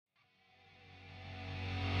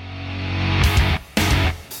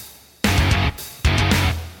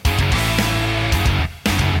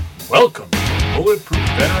Welcome to the Bulletproof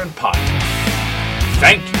Veteran Podcast.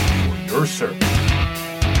 Thank you for your service.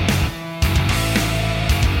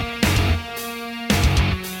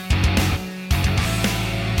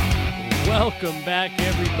 Welcome back,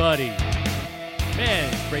 everybody.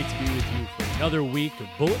 Man, it's great to be with you for another week of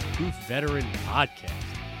Bulletproof Veteran Podcast.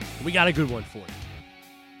 We got a good one for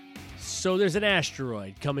you. So there's an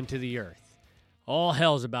asteroid coming to the Earth. All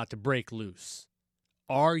hell's about to break loose.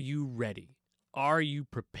 Are you ready? Are you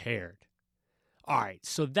prepared? All right,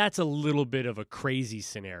 so that's a little bit of a crazy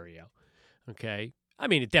scenario, okay? I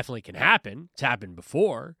mean, it definitely can happen. It's happened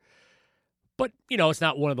before. But, it's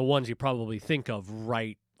not one of the ones you probably think of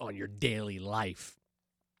right on your daily life.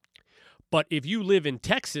 But if you live in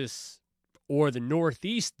Texas or the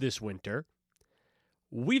Northeast this winter,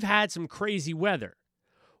 we've had some crazy weather.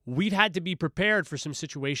 We've had to be prepared for some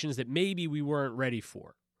situations that maybe we weren't ready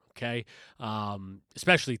for. Okay,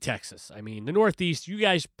 especially Texas. I mean, the Northeast, you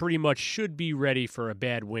guys pretty much should be ready for a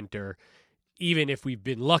bad winter. Even if we've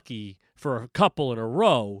been lucky for a couple in a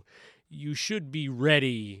row, you should be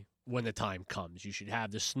ready when the time comes. You should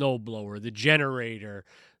have the snowblower, the generator,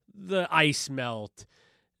 the ice melt,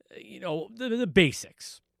 the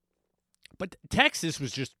basics. But Texas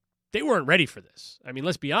was just, they weren't ready for this. I mean,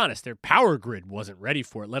 let's be honest, their power grid wasn't ready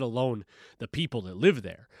for it, let alone the people that live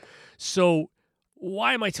there. So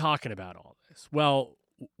why am I talking about all this? Well,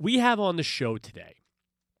 we have on the show today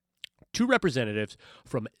two representatives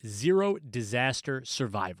from Zero Disaster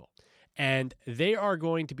Survival, and they are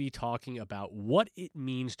going to be talking about what it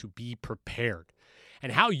means to be prepared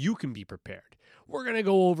and how you can be prepared. We're going to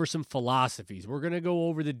go over some philosophies. We're going to go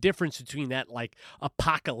over the difference between that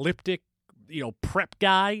apocalyptic, prep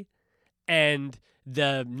guy and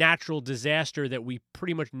the natural disaster that we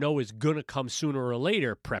pretty much know is going to come sooner or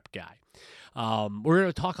later prep guy. We're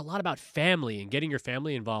going to talk a lot about family and getting your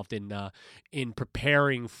family involved in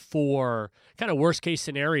preparing for kind of worst case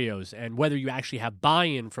scenarios and whether you actually have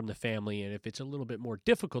buy-in from the family and if it's a little bit more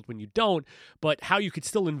difficult when you don't, but how you could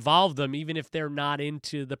still involve them even if they're not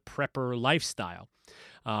into the prepper lifestyle.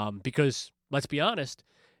 Because let's be honest,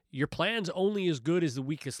 your plan's only as good as the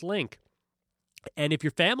weakest link. And if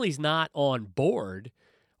your family's not on board,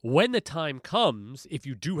 when the time comes, if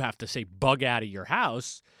you do have to say bug out of your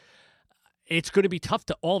house, it's going to be tough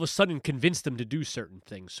to all of a sudden convince them to do certain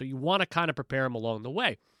things. So you want to kind of prepare them along the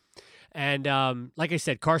way. And like I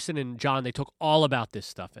said, Carson and John, they talk all about this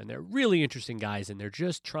stuff. And they're really interesting guys. And they're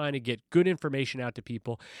just trying to get good information out to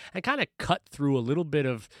people and kind of cut through a little bit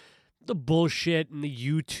of the bullshit and the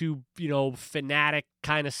YouTube, fanatic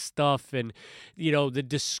kind of stuff and, the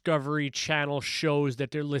Discovery Channel shows that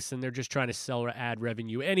they're just trying to sell or ad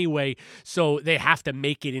revenue anyway. So they have to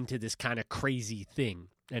make it into this kind of crazy thing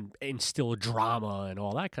and instill drama and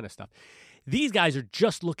all that kind of stuff. These guys are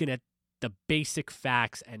just looking at the basic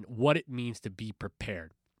facts and what it means to be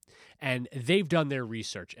prepared. And they've done their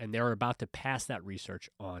research, and they're about to pass that research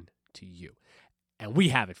on to you. And we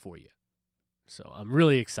have it for you. So I'm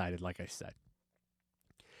really excited, like I said.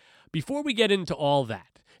 Before we get into all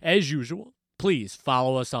that, as usual, please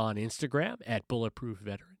follow us on Instagram at Bulletproof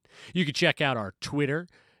Veteran. You can check out our Twitter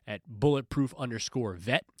at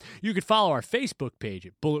Bulletproof_vet. You can follow our Facebook page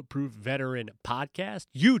at Bulletproof Veteran Podcast,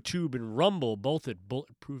 YouTube and Rumble, both at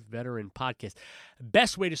Bulletproof Veteran Podcast.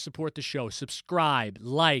 Best way to support the show, subscribe,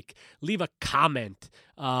 like, leave a comment,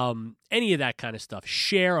 any of that kind of stuff.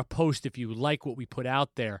 Share a post if you like what we put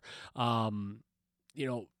out there.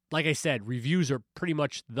 Like I said, reviews are pretty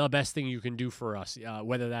much the best thing you can do for us,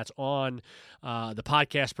 whether that's on the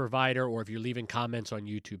podcast provider or if you're leaving comments on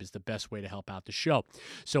YouTube is the best way to help out the show.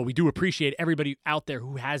 So we do appreciate everybody out there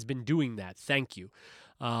who has been doing that. Thank you.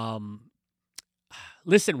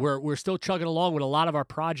 Listen, we're still chugging along with a lot of our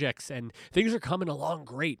projects, and things are coming along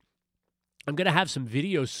great. I'm going to have some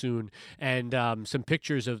videos soon and some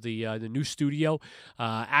pictures of the new studio.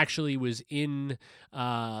 Actually was in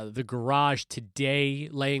the garage today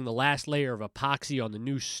laying the last layer of epoxy on the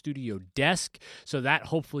new studio desk. So that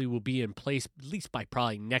hopefully will be in place at least by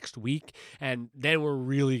probably next week. And then we're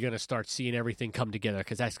really going to start seeing everything come together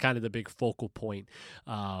because that's kind of the big focal point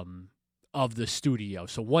of the studio.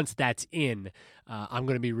 So once that's in, I'm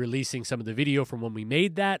going to be releasing some of the video from when we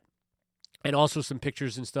made that. And also some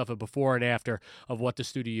pictures and stuff of before and after of what the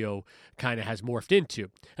studio kind of has morphed into.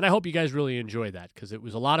 And I hope you guys really enjoy that because it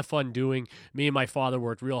was a lot of fun doing. Me and my father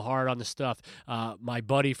worked real hard on the stuff. My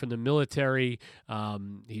buddy from the military,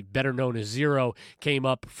 he better known as Zero, came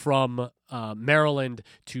up from Maryland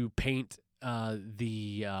to paint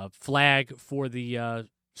the flag for the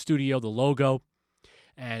studio, the logo.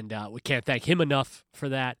 And we can't thank him enough for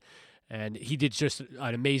that. And he did just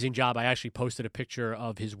an amazing job. I actually posted a picture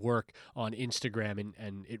of his work on Instagram,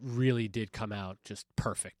 and it really did come out just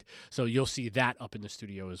perfect. So you'll see that up in the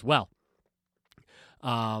studio as well.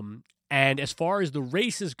 And as far as the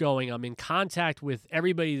race is going, I'm in contact with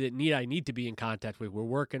everybody that I need to be in contact with. We're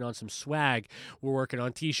working on some swag. We're working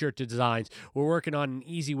on T-shirt designs. We're working on an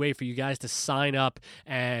easy way for you guys to sign up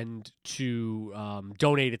and to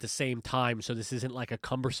donate at the same time, so this isn't like a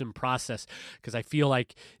cumbersome process, because I feel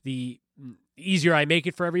like the easier I make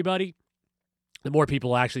it for everybody, the more people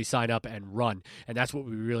will actually sign up and run. And that's what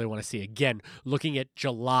we really want to see. Again, looking at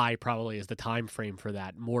July probably is the time frame for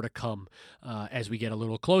that. More to come as we get a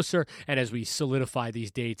little closer and as we solidify these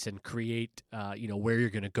dates and create, where you're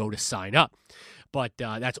going to go to sign up. But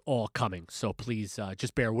that's all coming. So please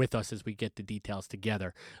just bear with us as we get the details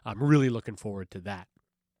together. I'm really looking forward to that.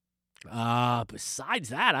 Besides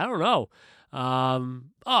that, I don't know.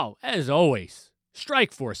 As always,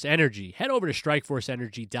 Strikeforce Energy. Head over to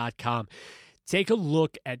strikeforceenergy.com. Take a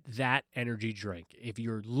look at that energy drink. If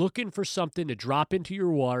you're looking for something to drop into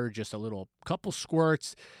your water, just a little couple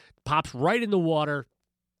squirts, pops right in the water,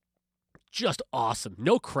 just awesome.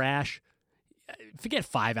 No crash. Forget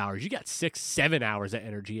 5 hours. You got 6-7 hours of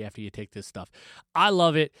energy after you take this stuff. I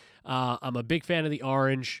love it. I'm a big fan of the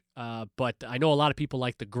orange, but I know a lot of people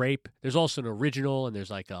like the grape. There's also an original, and there's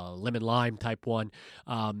like a lemon lime type one.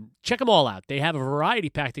 Check them all out. They have a variety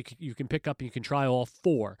pack that you can pick up, and you can try all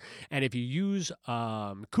 4. And if you use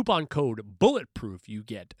coupon code Bulletproof, you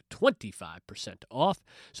get 25% off.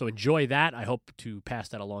 So enjoy that. I hope to pass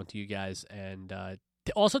that along to you guys, and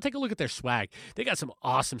also take a look at their swag. They got some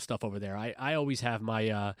awesome stuff over there. I always have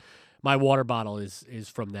my my water bottle is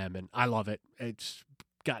from them, and I love it. It's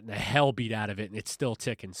gotten the hell beat out of it, and it's still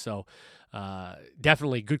ticking. So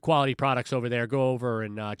definitely good quality products over there. Go over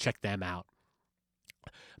and check them out.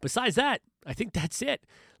 Besides that, I think that's it.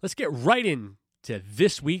 Let's get right into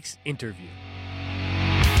this week's interview.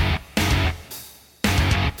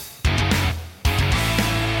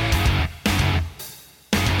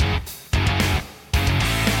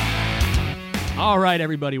 All right,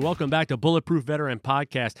 everybody. Welcome back to Bulletproof Veteran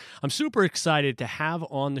Podcast. I'm super excited to have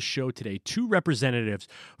on the show today 2 representatives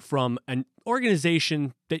from an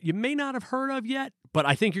organization that you may not have heard of yet, but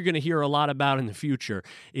I think you're going to hear a lot about in the future.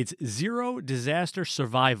 It's Zero Disaster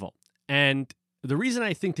Survival. And the reason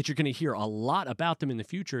I think that you're going to hear a lot about them in the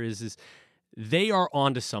future is they are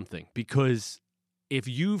onto something, because if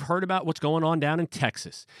you've heard about what's going on down in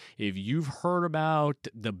Texas, if you've heard about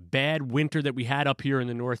the bad winter that we had up here in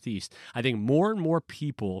the Northeast, I think more and more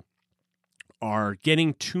people are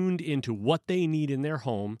getting tuned into what they need in their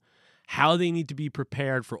home, how they need to be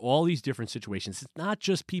prepared for all these different situations. It's not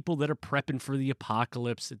just people that are prepping for the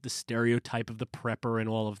apocalypse, the stereotype of the prepper and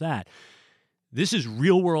all of that. This is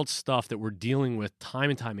real world stuff that we're dealing with time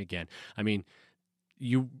and time again. I mean,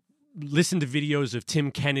 you listen to videos of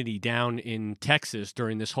Tim Kennedy down in Texas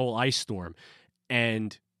during this whole ice storm,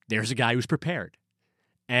 and there's a guy who's prepared.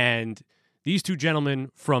 And these 2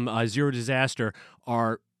 gentlemen from Zero Disaster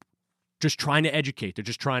are just trying to educate. They're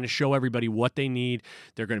just trying to show everybody what they need.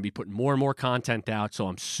 They're going to be putting more and more content out, so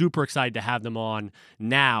I'm super excited to have them on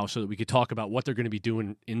now so that we could talk about what they're going to be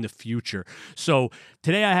doing in the future. So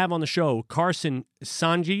today I have on the show Carson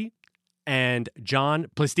Sanji and John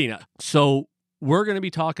Plistina. So we're going to be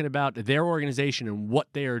talking about their organization and what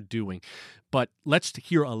they are doing. But let's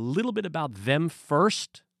hear a little bit about them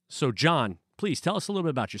first. So, John, please tell us a little bit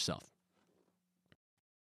about yourself.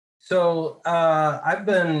 So I've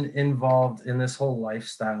been involved in this whole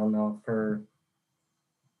lifestyle now for,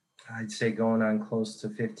 I'd say, going on close to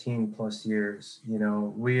 15 plus years. You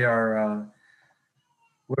know, we are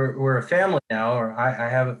we're a family now, or I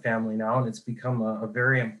have a family now, and it's become a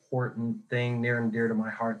very important thing near and dear to my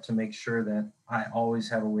heart to make sure that I always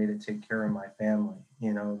have a way to take care of my family.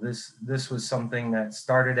 You know, this was something that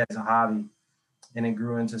started as a hobby, and it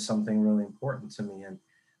grew into something really important to me. And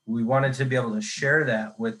we wanted to be able to share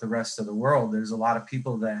that with the rest of the world. There's a lot of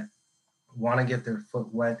people that want to get their foot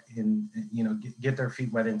wet in, get their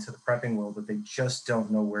feet wet into the prepping world, but they just don't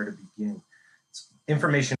know where to begin. It's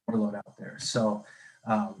information overload out there. So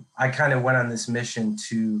I kind of went on this mission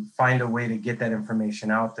to find a way to get that information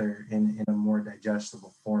out there in a more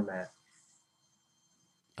digestible format.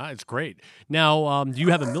 It's great. Now, do you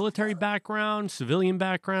have a military background, civilian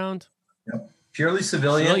background? Yep. Purely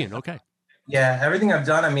civilian. Civilian, okay. Yeah, everything I've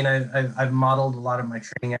done, I mean, I've modeled a lot of my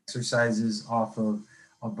training exercises off of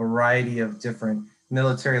a variety of different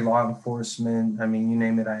military, law enforcement. I mean, you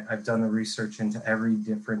name it. I've done the research into every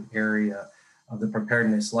different area of the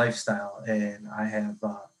preparedness lifestyle, and I have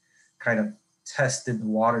kind of tested the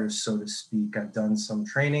waters, so to speak. I've done some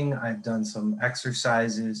training, I've done some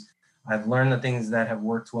exercises, I've learned the things that have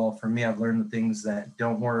worked well for me. I've learned the things that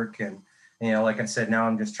don't work. And, like I said, now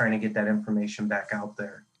I'm just trying to get that information back out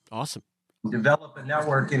there. Awesome. Develop a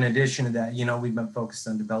network. In addition to that, we've been focused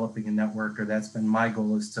on developing a network, or that's been my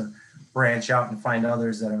goal, is to branch out and find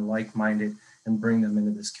others that are like-minded and bring them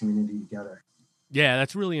into this community together. Yeah,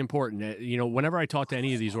 that's really important. Whenever I talk to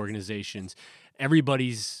any of these organizations,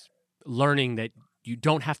 everybody's learning that you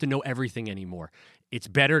don't have to know everything anymore. It's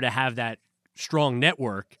better to have that strong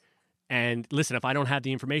network. And listen, if I don't have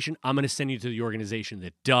the information, I'm going to send you to the organization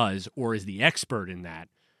that does or is the expert in that.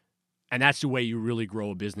 And that's the way you really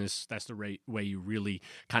grow a business. That's the way you really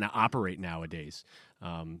kind of operate nowadays.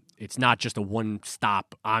 It's not just a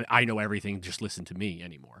one-stop, I know everything, just listen to me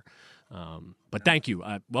anymore. But thank you.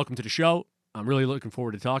 Welcome to the show. I'm really looking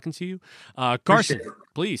forward to talking to you. Carson,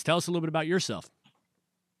 please tell us a little bit about yourself.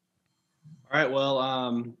 All right. Well,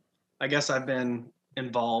 I guess I've been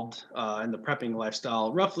involved in the prepping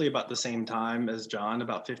lifestyle roughly about the same time as John,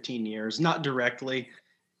 about 15 years, not directly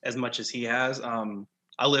as much as he has.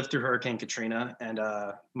 I lived through Hurricane Katrina, and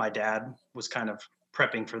my dad was kind of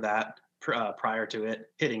prepping for that prior to it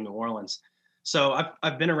hitting New Orleans. So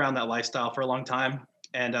I've been around that lifestyle for a long time,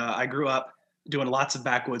 and I grew up doing lots of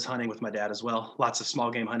backwoods hunting with my dad as well, lots of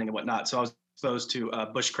small game hunting and whatnot. So I was exposed to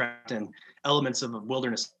bushcraft and elements of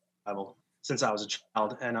wilderness survival since I was a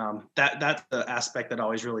child. And that's the aspect that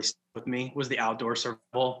always really stuck with me, was the outdoor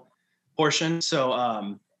survival portion.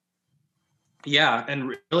 So yeah,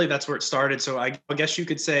 and really that's where it started. So I guess you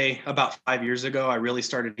could say about 5 years ago, I really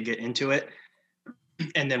started to get into it.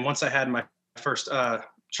 And then once I had my first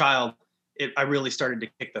child, I really started to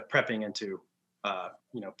kick the prepping into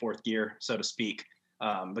fourth gear, so to speak,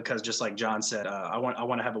 because just like John said, I want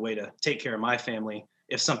to have a way to take care of my family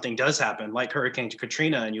if something does happen, like Hurricane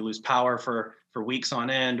Katrina, and you lose power for weeks on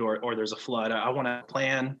end, or there's a flood. I want to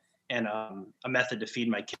plan and a method to feed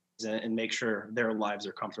my kids and make sure their lives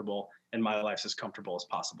are comfortable and my life's as comfortable as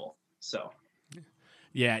possible. So.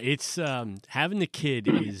 Yeah, it's having the kid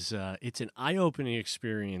is it's an eye-opening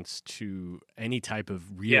experience to any type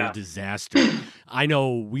of real disaster. I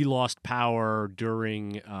know we lost power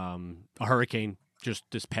during a hurricane just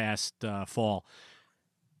this past fall,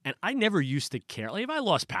 and I never used to care. Like, if I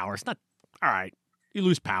lost power, it's not all right. You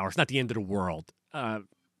lose power; it's not the end of the world.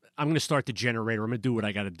 I'm going to start the generator. I'm going to do what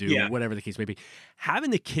I got to do, whatever the case may be.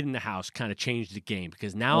 Having the kid in the house kind of changed the game,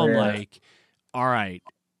 because now I'm like, all right.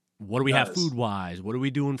 What do we have food-wise? What are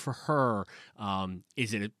we doing for her?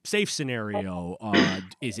 Is it a safe scenario?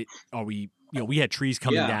 We had trees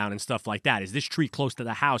coming down and stuff like that. Is this tree close to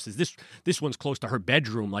the house? Is this one's close to her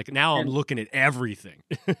bedroom? Like, now I'm looking at everything.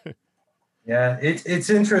 Yeah, it's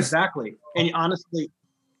interesting. Exactly. And honestly,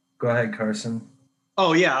 go ahead, Carson.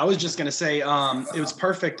 Oh yeah, I was just gonna say it was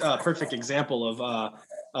perfect example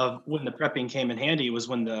of when the prepping came in handy. Was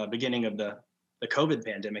when the beginning of the COVID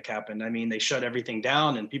pandemic happened. I mean, they shut everything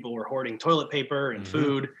down and people were hoarding toilet paper and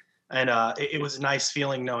food. And it was a nice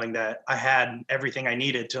feeling knowing that I had everything I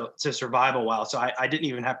needed to survive a while. So I didn't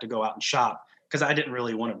even have to go out and shop, because I didn't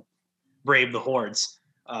really want to brave the hordes.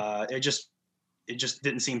 It just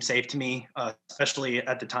didn't seem safe to me, especially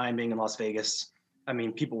at the time being in Las Vegas. I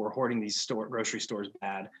mean, people were hoarding these grocery stores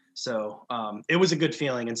bad. So it was a good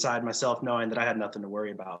feeling inside myself knowing that I had nothing to worry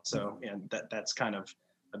about. So, and that's kind of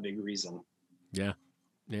a big reason. Yeah.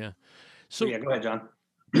 So go ahead, John.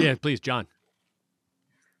 Yeah, please, John.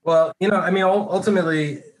 Well,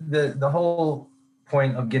 ultimately, the whole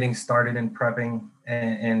point of getting started in prepping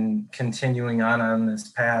and continuing on this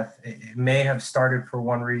path, it may have started for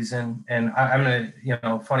one reason. And I'm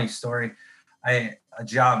gonna, funny story. A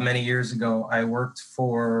job many years ago, I worked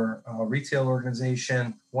for a retail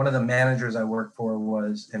organization. One of the managers I worked for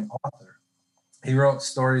was an author. He wrote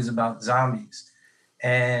stories about zombies.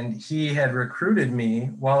 And he had recruited me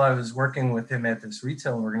while I was working with him at this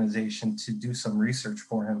retail organization to do some research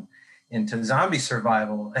for him into zombie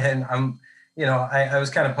survival. And I was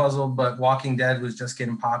kind of puzzled, but Walking Dead was just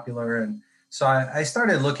getting popular. And so I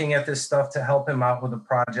started looking at this stuff to help him out with a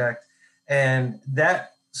project. And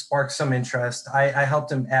that sparked some interest. I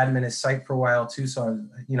helped him admin his site for a while too. So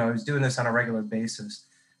I was doing this on a regular basis.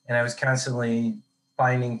 And I was constantly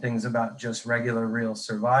finding things about just regular, real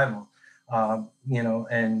survival.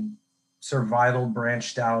 And survival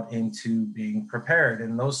branched out into being prepared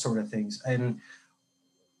and those sort of things. And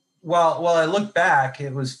while I look back,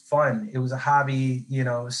 it was fun. It was a hobby, it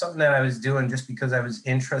was something that I was doing just because I was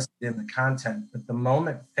interested in the content. But the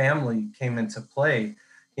moment family came into play,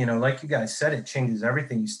 like you guys said, it changes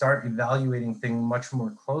everything. You start evaluating things much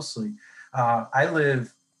more closely. I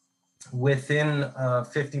live within a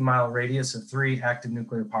 50-mile radius of 3 active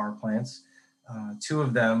nuclear power plants. 2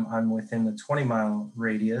 of them, I'm within the 20-mile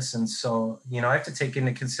radius. And so, I have to take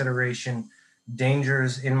into consideration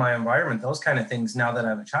dangers in my environment, those kind of things. Now that I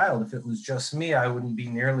have a child, if it was just me, I wouldn't be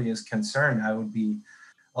nearly as concerned. I would be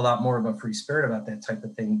a lot more of a free spirit about that type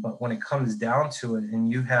of thing. But when it comes down to it, and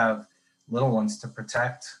you have little ones to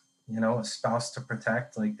protect, a spouse to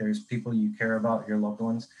protect, like there's people you care about, your loved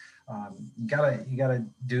ones, you gotta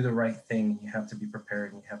do the right thing. You have to be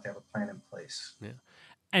prepared, and you have to have a plan in place. Yeah.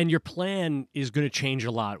 And your plan is going to change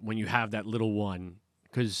a lot when you have that little one,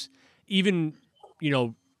 because even,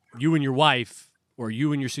 you and your wife or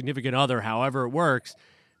you and your significant other, however it works,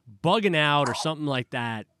 bugging out or something like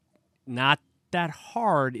that, not that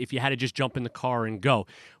hard if you had to just jump in the car and go.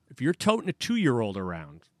 If you're toting a 2-year-old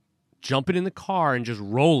around, jumping in the car and just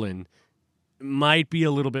rolling might be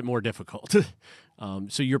a little bit more difficult.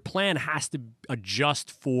 So your plan has to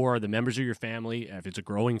adjust for the members of your family, if it's a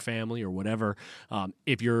growing family or whatever.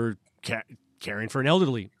 If you're caring for an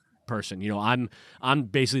elderly person, I'm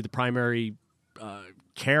basically the primary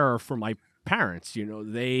carer for my parents.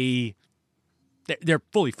 They're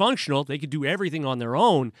fully functional. They could do everything on their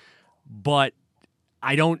own, but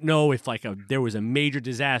I don't know if there was a major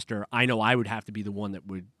disaster. I know I would have to be the one that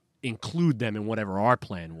would include them in whatever our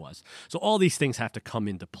plan was. So all these things have to come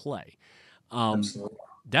into play. Absolutely.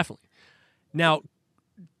 Definitely. Now,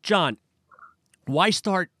 John, why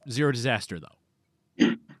start Zero Disaster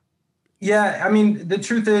though? Yeah, I mean, the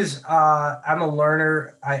truth is, I'm a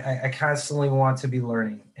learner. I constantly want to be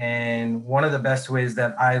learning. And one of the best ways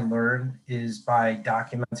that I learn is by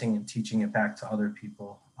documenting and teaching it back to other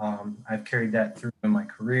people. I've carried that through in my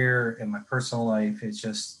career, in my personal life. It's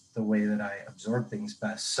just the way that I absorb things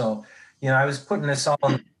best. So, I was putting this all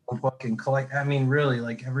in the book and really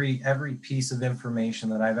like every piece of information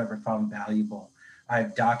that I've ever found valuable,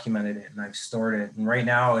 I've documented it and I've stored it. And right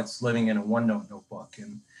now it's living in a OneNote notebook.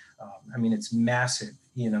 And it's massive.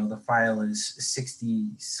 The file is 60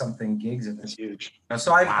 something gigs of this. Huge.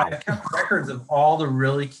 So I've kept records of all the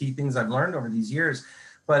really key things I've learned over these years.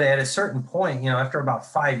 But at a certain point, after about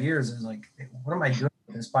 5 years, I was like, what am I doing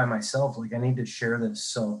with this by myself? Like, I need to share this.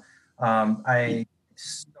 So I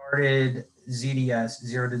started ZDS,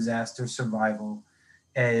 Zero Disaster Survival,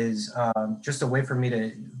 as just a way for me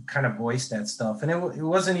to kind of voice that stuff. And it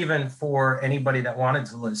wasn't even for anybody that wanted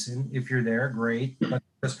to listen. If you're there, great. But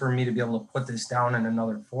just for me to be able to put this down in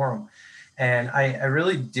another forum. And I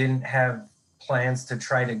really didn't have plans to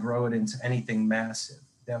try to grow it into anything massive.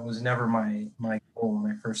 That was never my goal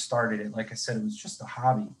when I first started it. Like I said, it was just a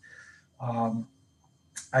hobby.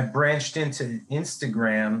 I branched into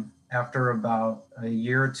Instagram after about a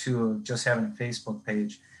year or two of just having a Facebook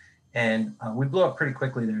page. And we blew up pretty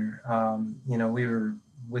quickly there. We were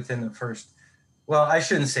within the first, well, I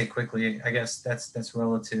shouldn't say quickly. I guess that's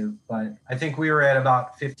relative, but I think we were at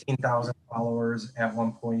about 15,000 followers at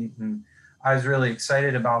one point, and I was really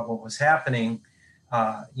excited about what was happening.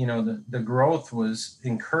 The growth was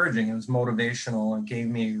encouraging. It was motivational. It gave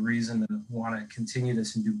me a reason to want to continue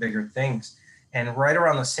this and do bigger things. And right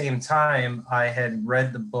around the same time, I had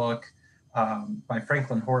read the book by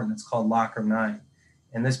Franklin Horton. It's called Locker 9.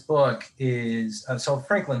 And this book is, so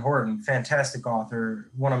Franklin Horton, fantastic author,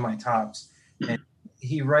 one of my tops. And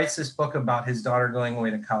he writes this book about his daughter going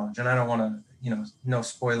away to college. And I don't want to, no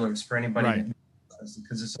spoilers for anybody, right,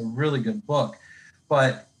 because it's a really good book.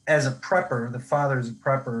 But as a prepper, the father is a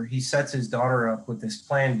prepper, he sets his daughter up with this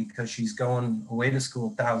plan because she's going away to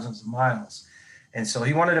school thousands of miles. And so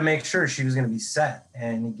he wanted to make sure she was going to be set.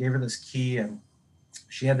 And he gave her this key, and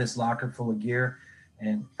she had this locker full of gear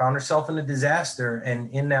and found herself in a disaster. And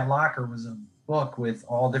in that locker was a book with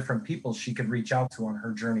all different people she could reach out to on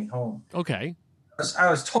her journey home. Okay. I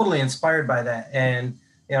was totally inspired by that. And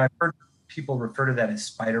I've heard people refer to that as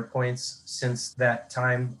spider points since that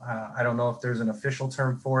time. I don't know if there's an official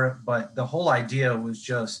term for it, but the whole idea was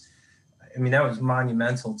just, that was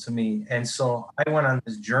monumental to me. And so I went on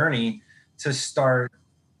this journey to start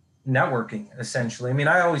networking, essentially.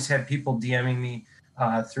 I always had people DMing me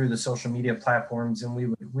through the social media platforms, and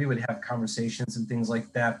we would have conversations and things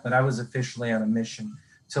like that. But I was officially on a mission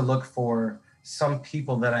to look for some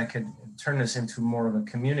people that I could turn this into more of a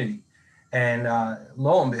community. And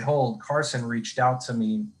lo and behold, Carson reached out to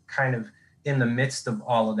me kind of in the midst of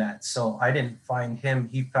all of that. So I didn't find him,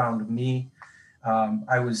 he found me.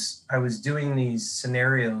 I was doing these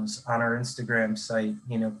scenarios on our Instagram site,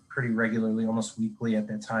 pretty regularly, almost weekly at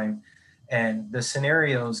that time. And the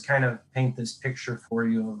scenarios kind of paint this picture for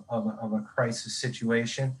you of a crisis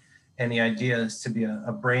situation. And the idea is to be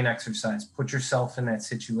a brain exercise. Put yourself in that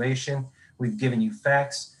situation. We've given you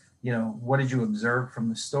facts. What did you observe from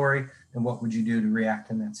the story? And what would you do to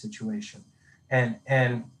react in that situation?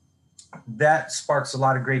 And that sparks a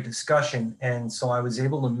lot of great discussion. And so I was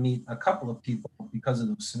able to meet a couple of people because of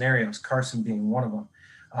those scenarios, Carson being one of them.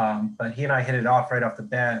 But he and I hit it off right off the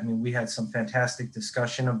bat. I mean, we had some fantastic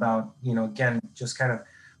discussion about, again, just kind of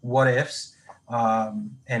what ifs.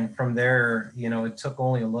 And from there, it took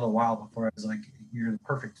only a little while before I was like, you're the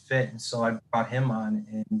perfect fit. And so I brought him on.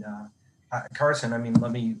 And Carson, I mean,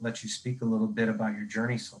 let me let you speak a little bit about your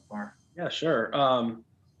journey so far. Yeah, sure.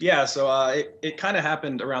 So it kind of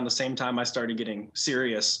happened around the same time I started getting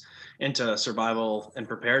serious into survival and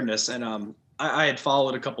preparedness. And I had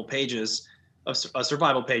followed a couple pages of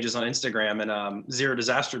survival pages on Instagram, and Zero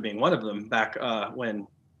Disaster being one of them back when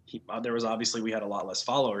there was obviously, we had a lot less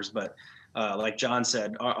followers. But like John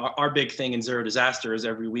said, our big thing in Zero Disaster is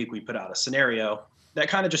every week we put out a scenario that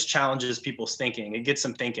kind of just challenges people's thinking. It gets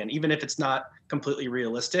them thinking, even if it's not completely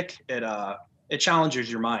realistic, it challenges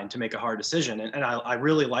your mind to make a hard decision. And I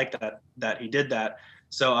really like that he did that.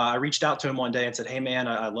 So I reached out to him one day and said, hey man,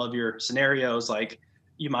 I love your scenarios. Like,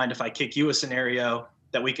 you mind if I kick you a scenario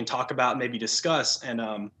that we can talk about and maybe discuss?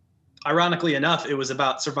 And ironically enough, it was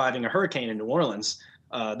about surviving a hurricane in New Orleans.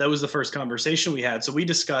 That was the first conversation we had. So we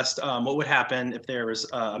discussed what would happen if there was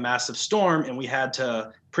a massive storm and we had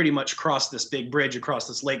to pretty much cross this big bridge across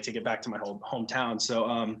this lake to get back to my hometown.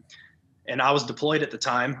 So, and I was deployed at the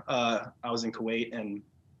time. I was in Kuwait, and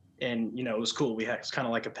it was cool. It's kind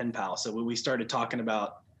of like a pen pal. So we started talking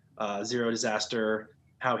about Zero Disaster,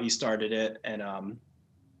 how he started it, and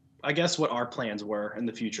I guess what our plans were in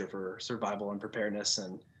the future for survival and preparedness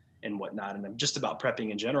and whatnot, and just about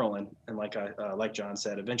prepping in general. And like John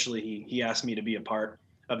said, eventually he asked me to be a part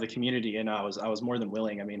of the community, and I was more than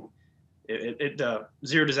willing. I mean,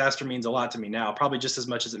 Zero Disaster means a lot to me now, probably just as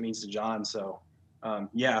much as it means to John. So.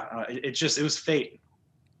 It was fate.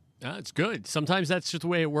 It's good. Sometimes that's just the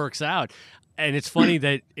way it works out. And it's funny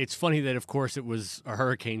that of course it was a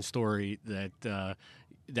hurricane story that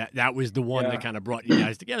was the one that kind of brought you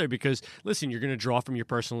guys together, because listen, you're going to draw from your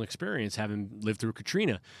personal experience having lived through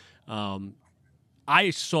Katrina.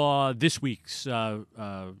 I saw this week's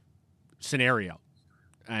scenario,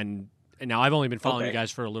 and now I've only been following you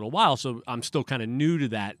guys for a little while, so I'm still kind of new to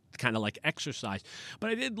that kind of like exercise.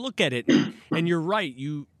 But I did look at it, and you're right.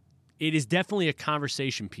 It is definitely a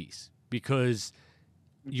conversation piece, because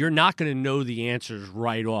you're not going to know the answers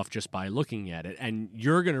right off just by looking at it, and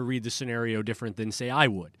you're going to read the scenario different than, say, I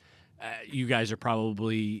would. You guys are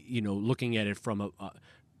probably, looking at it from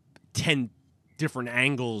 10 different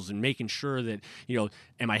angles and making sure that,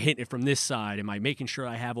 am I hitting it from this side? Am I making sure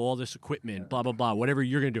I have all this equipment, blah, blah, blah, whatever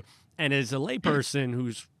you're going to do. And as a layperson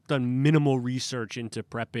who's done minimal research into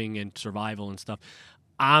prepping and survival and stuff,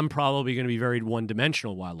 I'm probably going to be very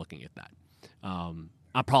one-dimensional while looking at that.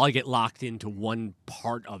 I'll probably get locked into one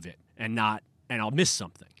part of it and I'll miss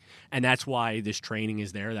something. And that's why this training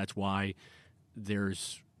is there. That's why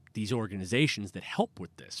there's these organizations that help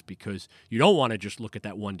with this, because you don't want to just look at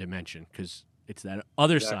that one dimension, because it's that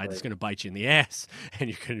other side that's going to bite you in the ass, and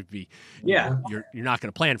you're going to be, you're not going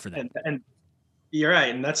to plan for that. And you're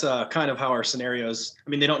right. And that's kind of how our scenarios, I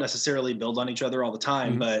mean, they don't necessarily build on each other all the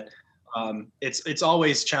time, but it's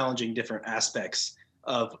always challenging different aspects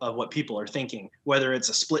of what people are thinking, whether it's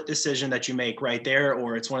a split decision that you make right there,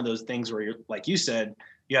 or it's one of those things where you're, like you said,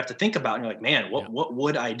 you have to think about, and you're like, man, what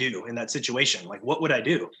would I do in that situation? Like, what would I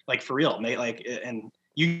do? Like, for real, mate, like, and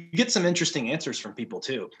you get some interesting answers from people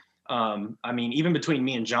too. I mean, even between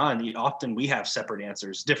me and John, often we have separate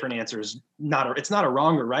answers, different answers. It's not a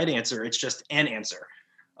wrong or right answer. It's just an answer,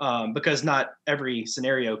 because not every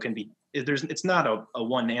scenario can be. It's not a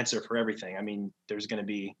one answer for everything. I mean, there's going to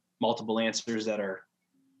be multiple answers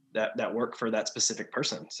that work for that specific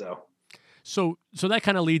person. So that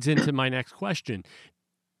kind of leads into my next question.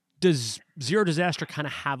 Does Zero Disaster kind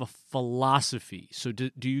of have a philosophy? So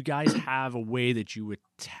do you guys have a way that you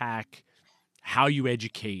attack how you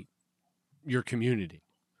educate your community?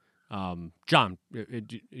 John,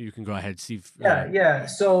 you can go ahead, Steve. Yeah.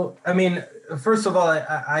 So, I mean, first of all,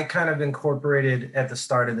 I kind of incorporated at the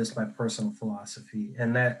start of this my personal philosophy,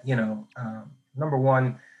 and that, number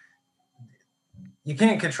one, you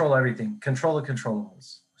can't control everything. Control the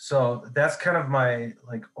controllables. So that's kind of my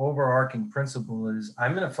overarching principle is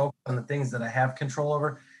I'm going to focus on the things that I have control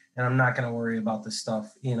over, and I'm not going to worry about the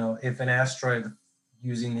stuff. If an asteroid,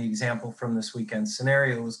 using the example from this weekend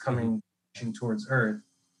scenario, was coming towards Earth,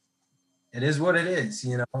 it is what it is.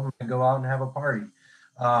 I'm going to go out and have a party.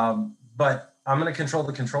 But I'm going to control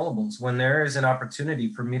the controllables. When there is an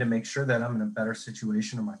opportunity for me to make sure that I'm in a better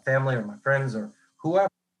situation, or my family or my friends or whoever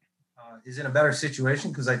is in a better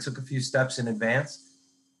situation because I took a few steps in advance,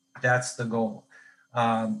 that's the goal.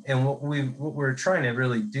 And what we're trying to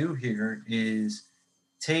really do here is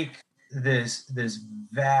take this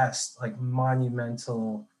vast, like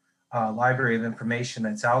monumental library of information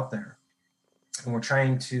that's out there, and we're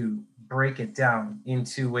trying to break it down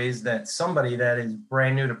into ways that somebody that is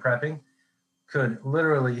brand new to prepping could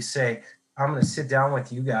literally say, I'm going to sit down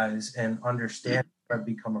with you guys and understand how to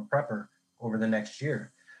become a prepper over the next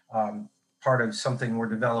year. Part of something we're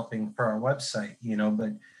developing for our website,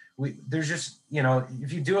 but there's just,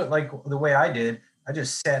 if you do it like the way I did, I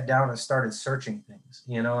just sat down and started searching things,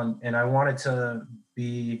 and I wanted to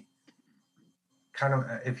be kind of,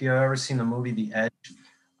 if you've ever seen the movie The Edge,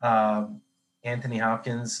 Anthony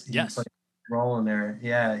Hopkins, he Yes. played a role in there.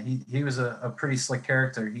 Yeah, he was a pretty slick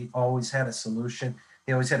character. He always had a solution.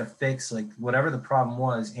 He always had a fix. Like whatever the problem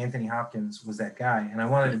was, Anthony Hopkins was that guy, and I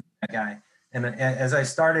wanted to be that guy. And as I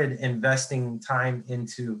started investing time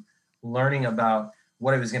into learning about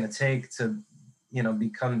what it was going to take to,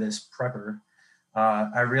 become this prepper,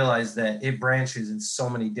 I realized that it branches in so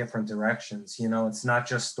many different directions. It's not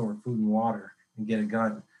just store food and water and get a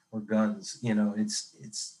gun or guns.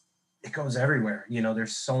 It goes everywhere.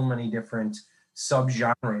 There's so many different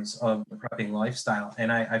subgenres of the prepping lifestyle.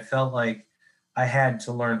 And I felt like I had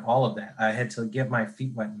to learn all of that. I had to get my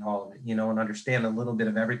feet wet in all of it, and understand a little bit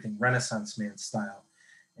of everything, Renaissance man style.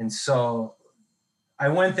 And so I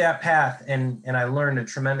went that path and I learned a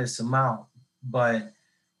tremendous amount, but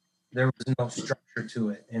there was no structure to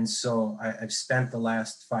it. And so I've spent the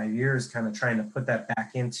last 5 years kind of trying to put that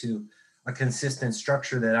back into a consistent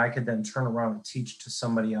structure that I could then turn around and teach to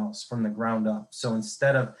somebody else from the ground up. So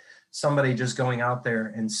instead of somebody just going out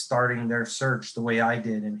there and starting their search the way I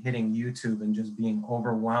did and hitting YouTube and just being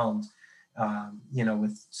overwhelmed,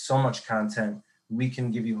 with so much content, we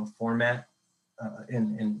can give you a format.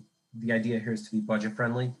 And the idea here is to be budget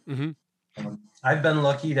friendly. Mm-hmm. I've been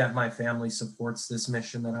lucky that my family supports this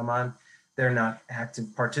mission that I'm on. They're not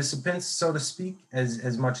active participants, so to speak,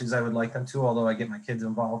 as much as I would like them to, although I get my kids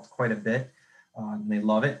involved quite a bit, and they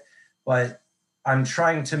love it. But I'm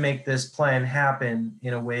trying to make this plan happen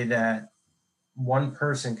in a way that one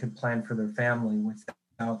person could plan for their family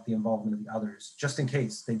without the involvement of the others, just in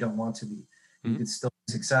case they don't want to be. You could still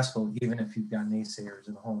be successful even if you've got naysayers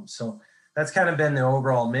in the home. So that's kind of been the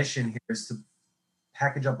overall mission here, is to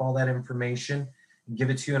package up all that information and give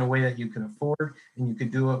it to you in a way that you can afford, and you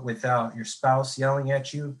could do it without your spouse yelling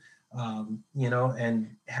at you,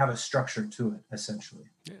 and have a structure to it, essentially.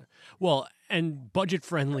 Yeah. Well, and budget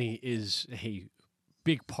friendly is a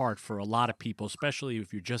big part for a lot of people, especially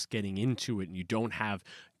if you're just getting into it and you don't have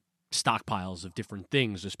stockpiles of different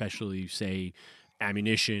things, especially, say,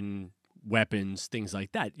 ammunition, weapons, things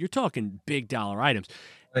like that. You're talking big dollar items.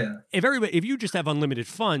 Yeah. If you just have unlimited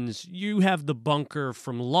funds, you have the bunker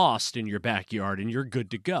from Lost in your backyard and you're good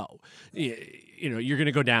to go. You're going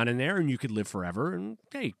to go down in there and you could live forever, and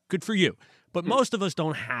hey, good for you. But most of us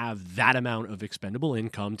don't have that amount of expendable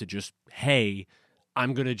income to just, hey,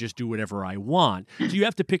 I'm going to just do whatever I want. So you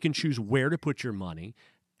have to pick and choose where to put your money,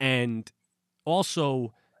 and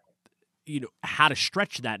also, how to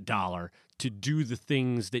stretch that dollar to do the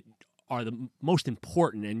things that are the most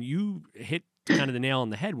important. And you hit kind of the nail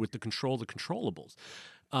on the head with the controllables.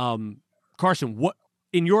 Carson, what,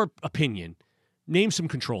 in your opinion, name some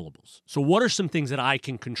controllables. So what are some things that I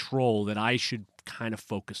can control that I should kind of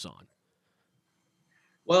focus on?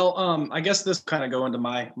 Well, I guess this kind of go into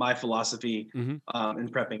my philosophy in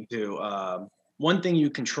prepping too. One thing you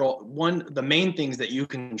control, the main things that you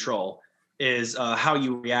can control is how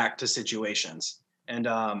you react to situations. And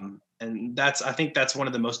I think that's one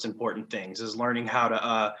of the most important things, is learning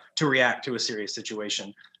how to react to a serious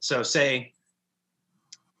situation. So say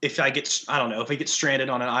if I get stranded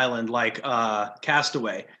on an island like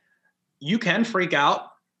Castaway, you can freak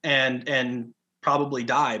out and probably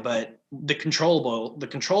die, but the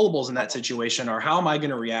controllables in that situation are, how am I going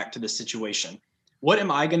to react to this situation? What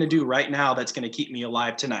am I going to do right now that's going to keep me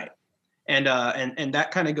alive tonight? And that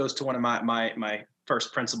kind of goes to one of my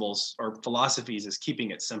first principles or philosophies, is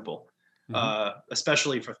keeping it simple.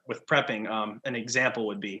 Especially with prepping. An example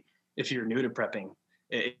would be, if you're new to prepping,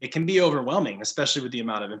 it can be overwhelming, especially with the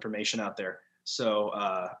amount of information out there. So,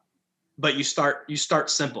 but you start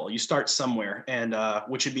simple, you start somewhere, and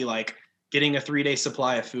which would be like getting a 3-day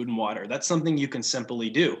supply of food and water. That's something you can simply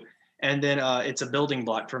do. And then it's a building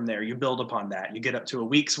block from there. You build upon that. You get up to a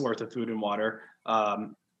week's worth of food and water,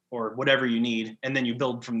 or whatever you need, and then you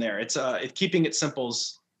build from there. It's keeping it simple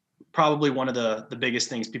is probably one of the biggest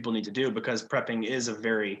things people need to do, because prepping is a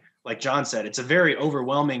very, like John said, it's a very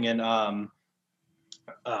overwhelming and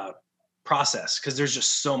process, because there's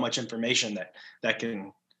just so much information that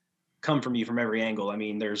can come from you from every angle. I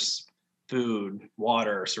mean, there's food,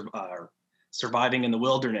 water, surviving in the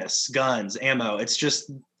wilderness, guns, ammo. It's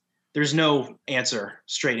just there's no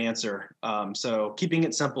straight answer. So keeping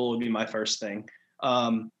it simple would be my first thing.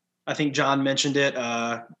 I think John mentioned it,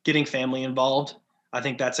 getting family involved. I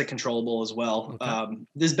think that's a controllable as well. Okay.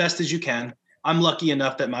 As best as you can. I'm lucky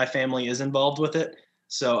enough that my family is involved with it.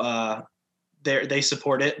 So they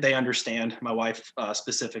support it. They understand. My wife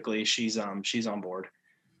specifically, she's on board.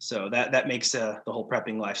 So that makes the whole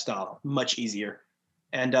prepping lifestyle much easier.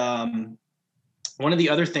 And one of the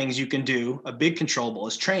other things you can do, a big controllable,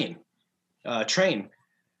 is train. Train.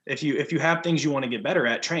 If you have things you want to get better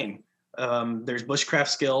at, train. There's bushcraft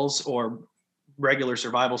skills or regular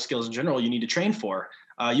survival skills in general you need to train for.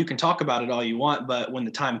 You can talk about it all you want, but when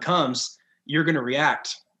the time comes, you're going to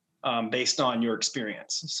react based on your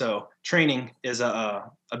experience. So training is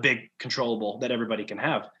a big controllable that everybody can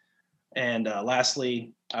have. And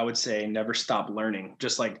lastly, I would say never stop learning.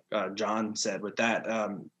 Just like John said with that,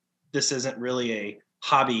 this isn't really a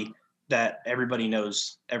hobby that everybody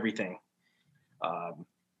knows everything.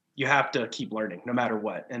 You have to keep learning no matter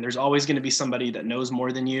what. And there's always going to be somebody that knows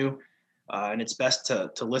more than you. And it's best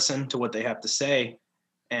to listen to what they have to say.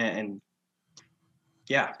 And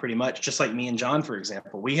yeah, pretty much just like me and John, for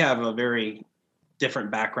example, we have a very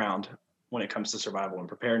different background when it comes to survival and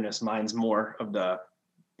preparedness. Mine's more of the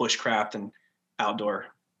bushcraft and outdoor,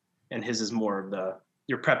 and his is more of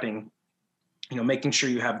your prepping, making sure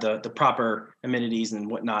you have the proper amenities and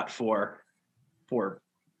whatnot for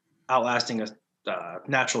outlasting a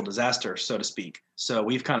natural disaster, so to speak. So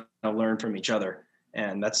we've kind of learned from each other,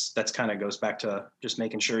 and that's kind of goes back to just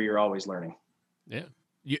making sure you're always learning. Yeah.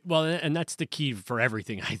 Well, and that's the key for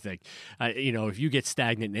everything, I think. If you get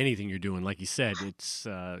stagnant in anything you're doing, like you said, it's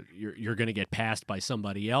you're going to get passed by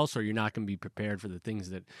somebody else, or you're not going to be prepared for the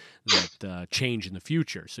things that change in the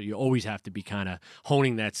future. So you always have to be kind of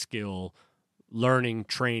honing that skill, learning,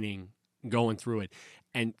 training, going through it.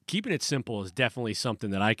 And keeping it simple is definitely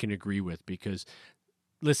something that I can agree with, because,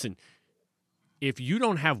 listen, if you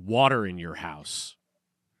don't have water in your house,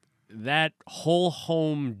 that whole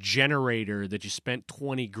home generator that you spent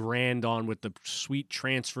 $20,000 on with the sweet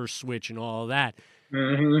transfer switch and all of that,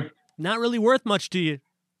 not really worth much to you,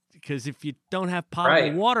 because if you don't have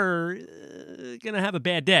potable water, you're going to have a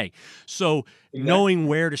bad day. So knowing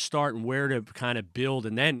where to start and where to kind of build,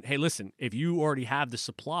 and then, hey, listen, if you already have the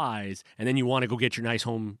supplies and then you want to go get your nice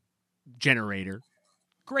home generator,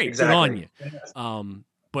 great, good on you.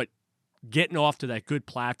 But getting off to that good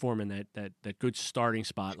platform and that good starting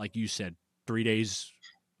spot, like you said, 3 days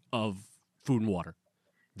of food and water.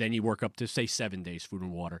 Then you work up to, say, 7 days food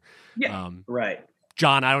and water. Yeah, right.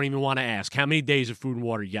 John, I don't even want to ask, how many days of food and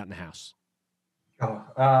water you got in the house?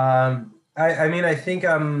 I think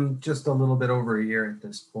I'm just a little bit over a year at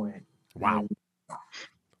this point. Wow.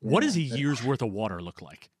 What does a year's worth of water look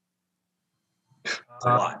like? A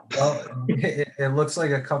lot. Well, it looks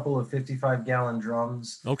like a couple of 55-gallon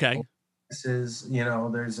drums. Okay. There's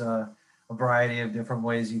a variety of different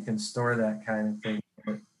ways you can store that kind of thing.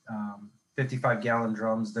 But, 55-gallon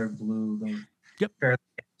drums, they're blue. They're fairly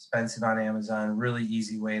expensive on Amazon. Really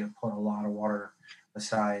easy way to put a lot of water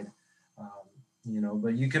aside.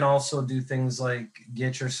 But you can also do things like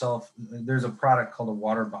there's a product called a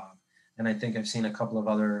Water Bob, and I think I've seen a couple of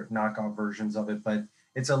other knockout versions of it, but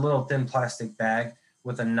it's a little thin plastic bag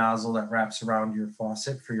with a nozzle that wraps around your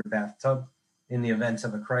faucet for your bathtub. In the event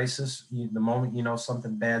of a crisis, the moment you know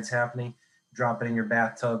something bad's happening, drop it in your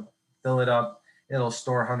bathtub, fill it up. It'll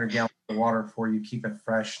store 100 gallons of water for you, keep it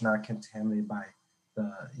fresh, not contaminated by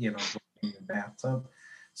in the bathtub.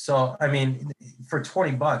 So, for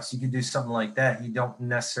 $20, you could do something like that. You don't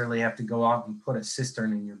necessarily have to go out and put a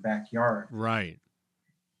cistern in your backyard. Right.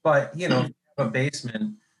 But, if you have a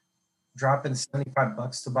basement, dropping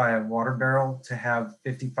 $75 to buy a water barrel to have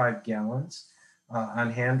 55 gallons on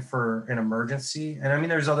hand for an emergency. And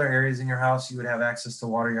there's other areas in your house you would have access to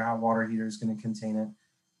water. Your hot water heater is going to contain it.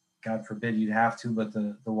 God forbid you'd have to, but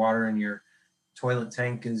the water in your toilet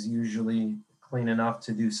tank is usually clean enough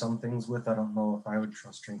to do some things with. I don't know if I would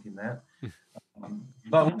trust drinking that.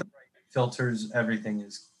 But with the right filters, everything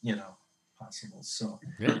is, possible. So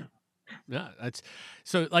yeah, that's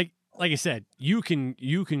so like I said, you can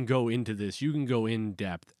go into this, you can go in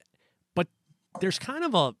depth, but there's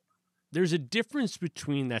a difference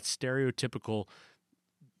between that stereotypical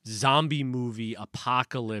zombie movie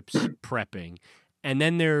apocalypse prepping, and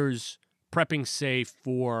then there's prepping, say,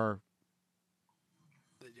 for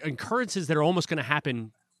occurrences that are almost going to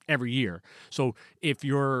happen every year. So if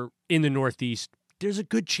you're in the Northeast, there's a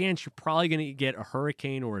good chance you're probably going to get a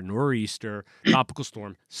hurricane or a nor'easter, tropical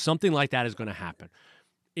storm. Something like that is going to happen.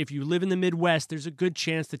 If you live in the Midwest, there's a good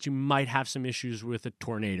chance that you might have some issues with a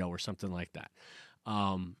tornado or something like that.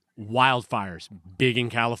 wildfires big in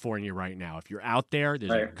California right now. If you're out there,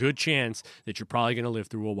 there's a Right. good chance that you're probably going to live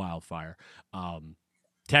through a wildfire.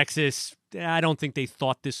 Texas, I don't think they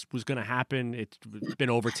thought this was going to happen. It's been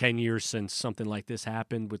over 10 years since something like this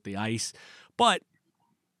happened with the ice. But,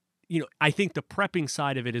 I think the prepping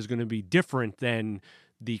side of it is going to be different than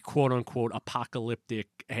the quote-unquote apocalyptic,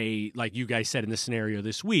 hey, like you guys said in the scenario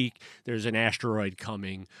this week, there's an asteroid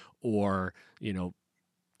coming or,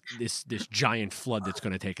 this giant flood that's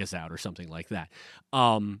going to take us out or something like that.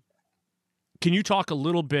 Can you talk a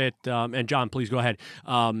little bit, and John, please go ahead.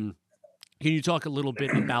 Can you talk a little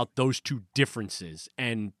bit about those two differences?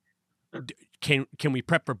 And can we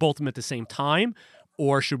prep for both of them at the same time,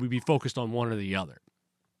 or should we be focused on one or the other?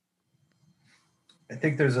 I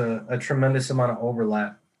think there's a tremendous amount of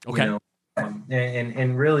overlap. Okay.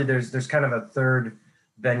 And really there's kind of a third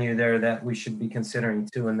venue there that we should be considering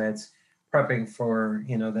too, and that's prepping for,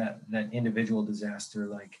 that individual disaster,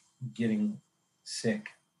 like getting sick.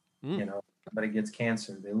 Somebody gets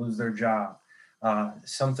cancer, they lose their job.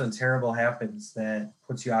 Something terrible happens that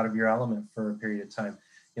puts you out of your element for a period of time.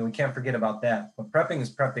 We can't forget about that. But prepping is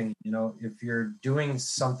prepping. If you're doing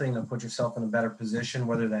something to put yourself in a better position,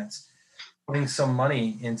 whether that's putting some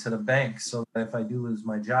money into the bank so that if I do lose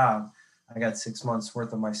my job, I got 6 months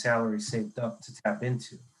worth of my salary saved up to tap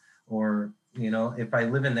into. Or, if I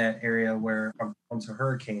live in that area where I'm prone to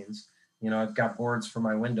hurricanes, I've got boards for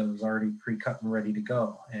my windows already pre-cut and ready to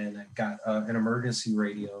go. And I've got an emergency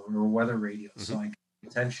radio or a weather radio. So I can pay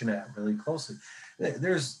attention to that really closely.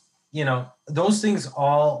 There's, those things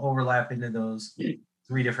all overlap into those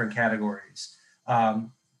three different categories.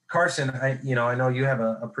 Carson, I know you have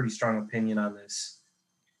a pretty strong opinion on this.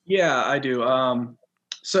 Yeah, I do.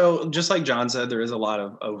 So just like John said, there is a lot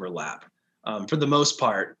of overlap. For the most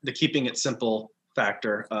part, the keeping it simple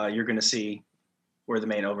factor, you're going to see where the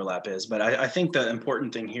main overlap is. But I think the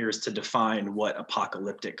important thing here is to define what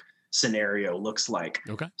apocalyptic scenario looks like.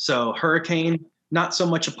 Okay. So hurricane, not so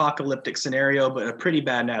much apocalyptic scenario, but a pretty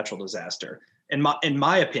bad natural disaster. In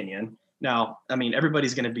my opinion, now,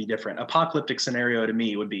 everybody's going to be different. Apocalyptic scenario to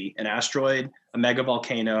me would be an asteroid, a mega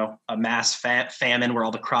volcano, a mass famine where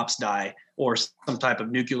all the crops die, or some type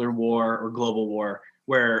of nuclear war or global war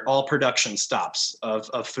where all production stops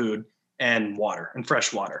of food and water and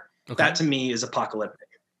fresh water. Okay. That to me is apocalyptic.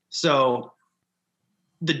 So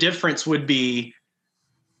the difference would be,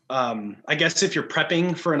 I guess if you're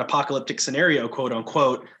prepping for an apocalyptic scenario, quote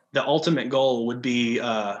unquote, the ultimate goal would be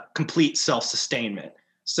complete self-sustainment.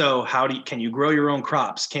 So can you grow your own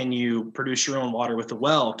crops? Can you produce your own water with a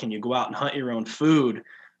well? Can you go out and hunt your own food?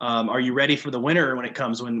 Are you ready for the winter when it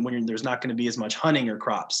comes, when there's not going to be as much hunting or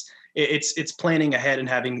crops? It's planning ahead and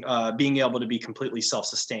having being able to be completely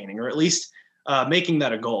self-sustaining, or at least making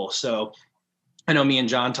that a goal. So I know me and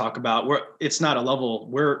John talk about it's not a level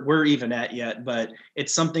we're even at yet, but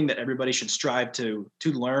it's something that everybody should strive to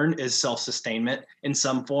learn is self-sustainment in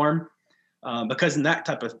some form, because in that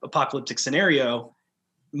type of apocalyptic scenario,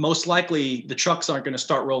 most likely the trucks aren't going to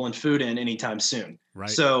start rolling food in anytime soon. Right.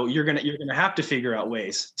 So you're going to have to figure out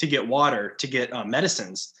ways to get water, to get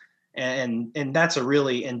medicines. And that's a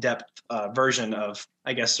really in-depth version of,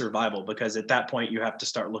 I guess, survival, because at that point you have to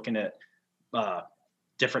start looking at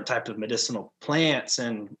different types of medicinal plants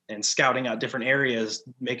and scouting out different areas,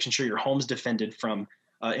 making sure your home's defended from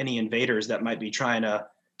any invaders that might be trying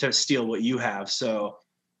to steal what you have. So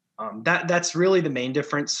that's really the main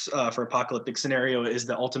difference for apocalyptic scenario is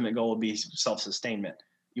the ultimate goal would be self-sustainment.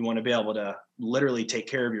 You want to be able to literally take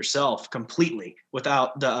care of yourself completely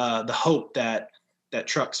without the hope that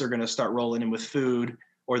trucks are going to start rolling in with food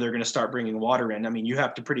or they're going to start bringing water in. You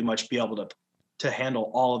have to pretty much be able to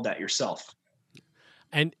handle all of that yourself.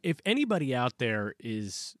 And if anybody out there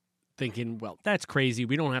is thinking, well, that's crazy,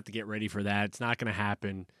 we don't have to get ready for that, it's not going to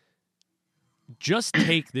happen, just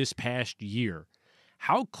take this past year.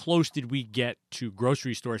 How close did we get to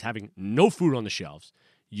grocery stores having no food on the shelves?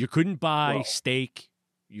 You couldn't buy steak.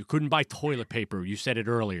 You couldn't buy toilet paper. You said it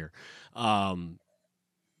earlier.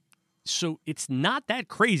 So it's not that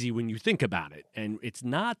crazy when you think about it. And it's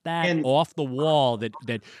not that off the wall that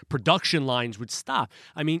production lines would stop.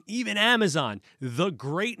 Even Amazon, the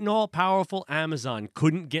great and all-powerful Amazon,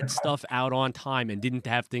 couldn't get stuff out on time and didn't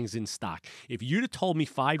have things in stock. If you'd have told me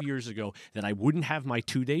 5 years ago that I wouldn't have my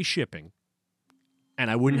 2-day shipping, and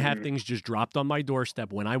I wouldn't have things just dropped on my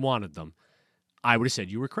doorstep when I wanted them, I would have said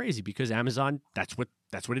you were crazy, because Amazon, that's what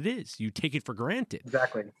it is. You take it for granted.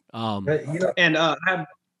 Exactly. Go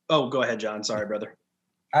ahead, John. Sorry, brother.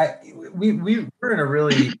 We're in a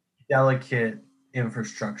really delicate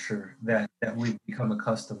infrastructure that we've become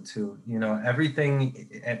accustomed to. Everything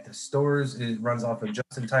at the stores, it runs off a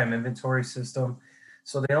just-in-time inventory system.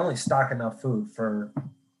 So they only stock enough food for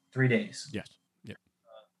 3 days. Yes. Yep.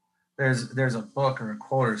 There's a book or a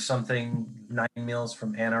quote or something, 9 Meals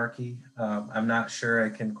from Anarchy. I'm not sure I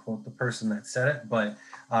can quote the person that said it, but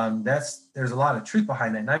there's a lot of truth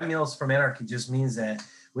behind that. 9 Meals from Anarchy just means that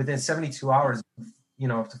within 72 hours,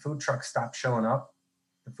 if the food trucks stop showing up,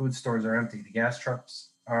 the food stores are empty. The gas trucks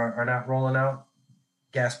are not rolling out.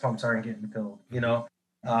 Gas pumps aren't getting filled,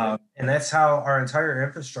 and that's how our entire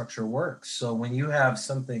infrastructure works. So when you have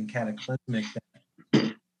something cataclysmic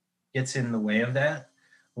that gets in the way of that,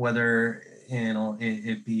 whether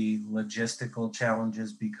it be logistical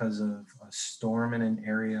challenges because of a storm in an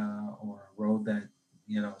area or a road that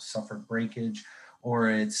suffered breakage, or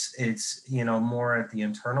it's more at the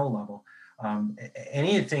internal level,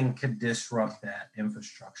 anything could disrupt that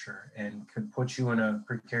infrastructure and could put you in a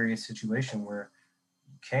precarious situation where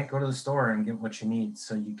you can't go to the store and get what you need.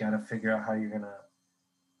 So you got to figure out how you're going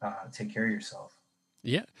to take care of yourself.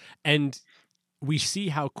 Yeah. And we see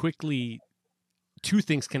how quickly two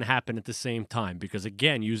things can happen at the same time, because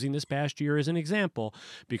again, using this past year as an example,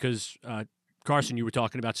 because Carson, you were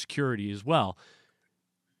talking about security as well.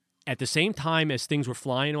 At the same time as things were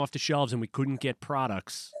flying off the shelves and we couldn't get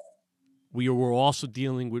products, we were also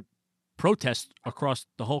dealing with protests across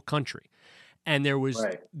the whole country. And there was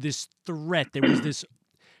this threat, there was this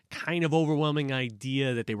kind of overwhelming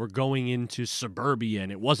idea that they were going into suburbia,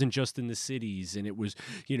 and it wasn't just in the cities, and it was,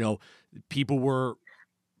 people were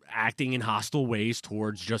acting in hostile ways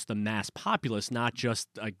towards just the mass populace, not just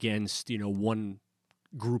against, one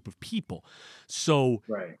group of people. So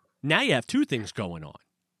now you have two things going on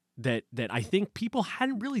that I think people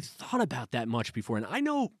hadn't really thought about that much before. And I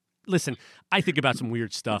know, listen, I think about some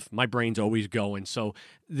weird stuff. My brain's always going. So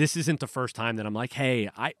this isn't the first time that I'm like, hey,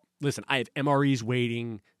 I have MREs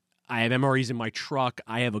waiting. I have MREs in my truck.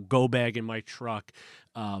 I have a go bag in my truck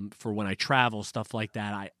for when I travel, stuff like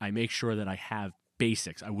that. I make sure that I have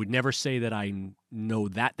basics. I would never say that I know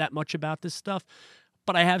that much about this stuff,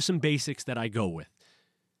 but I have some basics that I go with.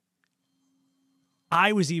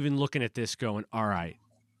 I was even looking at this going, all right,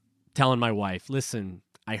 telling my wife, listen,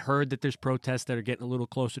 I heard that there's protests that are getting a little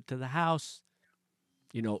closer to the house.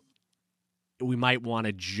 We might want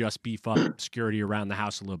to just beef up security around the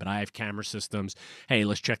house a little bit. I have camera systems. Hey,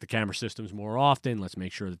 let's check the camera systems more often. Let's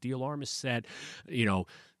make sure that the alarm is set.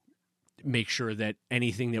 Make sure that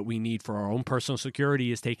anything that we need for our own personal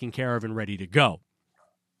security is taken care of and ready to go.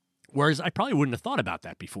 Whereas I probably wouldn't have thought about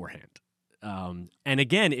that beforehand. And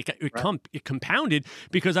again, it compounded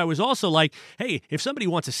because I was also like, hey, if somebody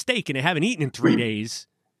wants a steak and they haven't eaten in 3 days,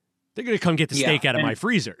 they're going to come get the steak out of my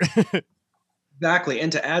freezer. Exactly.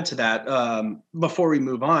 And to add to that, before we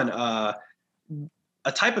move on,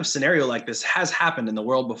 a type of scenario like this has happened in the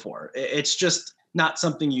world before. It's just not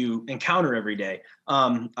something you encounter every day.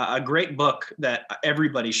 A great book that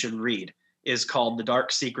everybody should read is called The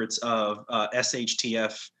Dark Secrets of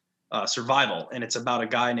SHTF Survival. And it's about a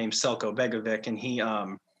guy named Selko Begovic, and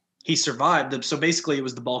he survived. So basically it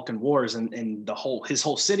was the Balkan Wars, and his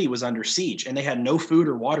whole city was under siege, and they had no food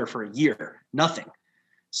or water for a year, nothing.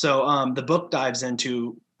 So the book dives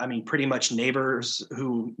into, pretty much neighbors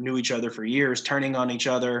who knew each other for years, turning on each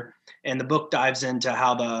other. And the book dives into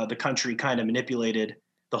how the country kind of manipulated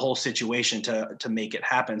the whole situation to make it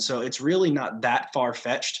happen. So it's really not that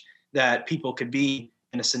far-fetched that people could be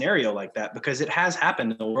in a scenario like that, because it has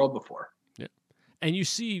happened in the world before. Yeah. And you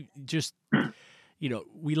see just,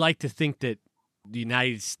 we like to think that the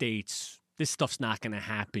United States, this stuff's not going to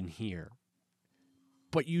happen here.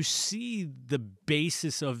 But you see the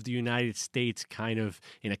basis of the United States kind of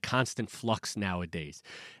in a constant flux nowadays.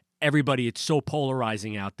 Everybody, it's so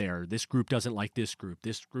polarizing out there. This group doesn't like this group.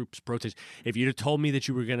 This group's protest. If you'd have told me that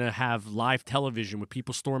you were going to have live television with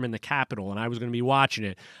people storming the Capitol and I was going to be watching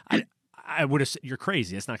it, I would have said, you're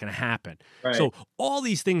crazy. That's not going to happen. Right. So all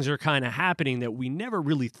these things are kind of happening that we never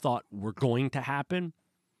really thought were going to happen.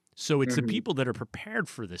 So it's the people that are prepared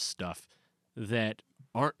for this stuff that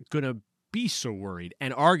aren't going to be so worried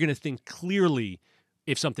and are going to think clearly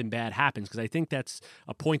if something bad happens. Because I think that's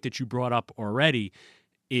a point that you brought up already,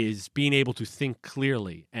 is being able to think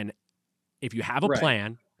clearly. And if you have a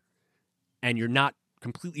plan and you're not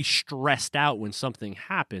completely stressed out when something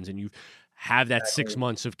happens, and you have that 6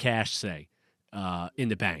 months of cash, say, in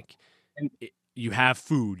the bank, you have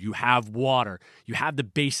food, you have water, you have the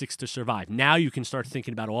basics to survive. Now you can start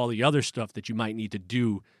thinking about all the other stuff that you might need to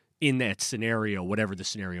do in that scenario, whatever the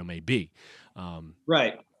scenario may be.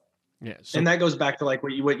 Right. Yeah. So, and that goes back to like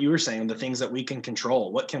what you were saying, the things that we can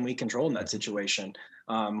control. What can we control in that situation?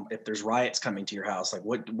 If there's riots coming to your house, like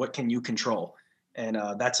what can you control? And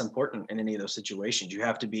that's important in any of those situations. You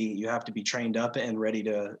have to be trained up and ready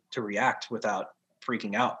to react without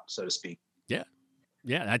freaking out, so to speak.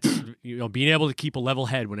 Yeah, that's being able to keep a level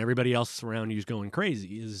head when everybody else around you is going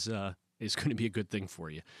crazy is going to be a good thing for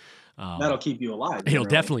you. That'll keep you alive. It'll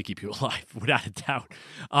definitely keep you alive, without a doubt.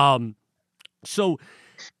 So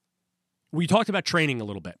we talked about training a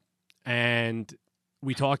little bit, and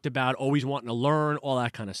we talked about always wanting to learn, all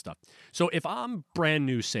that kind of stuff. So if I'm brand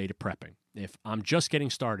new, say, to prepping, if I'm just getting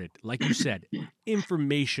started, like you said,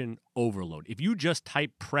 information overload. If you just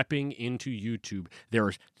type prepping into YouTube, there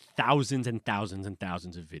are thousands and thousands and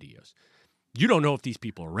thousands of videos. You don't know if these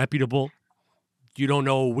people are reputable. You don't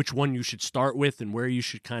know which one you should start with and where you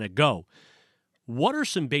should kind of go. What are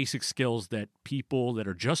some basic skills that people that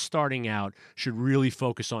are just starting out should really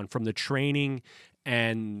focus on from the training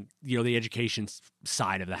and the education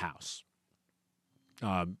side of the house?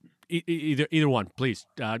 Either one, please.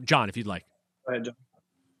 John, if you'd like. Go ahead,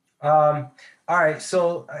 John. All right.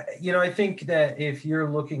 So, I think that if you're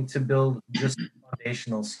looking to build just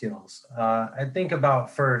foundational skills, I think about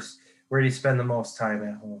first, where do you spend the most time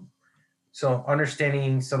at home? So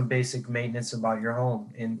understanding some basic maintenance about your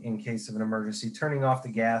home in case of an emergency, turning off the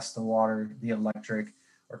gas, the water, the electric,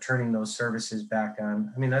 or turning those services back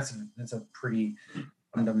on. I mean, that's a pretty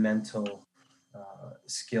fundamental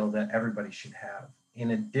skill that everybody should have.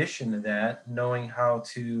 In addition to that, knowing how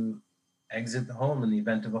to exit the home in the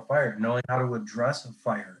event of a fire, knowing how to address a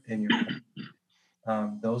fire in your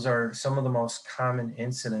home. Those are some of the most common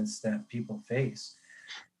incidents that people face.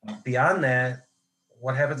 Beyond that,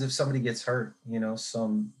 what happens if somebody gets hurt?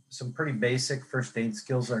 Some pretty basic first aid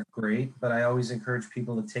skills are great, but I always encourage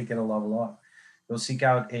people to take it a level up. Go seek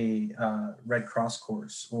out a Red Cross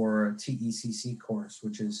course or a TECC course,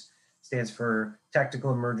 which stands for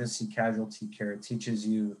Tactical Emergency Casualty Care. It teaches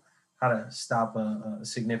you how to stop a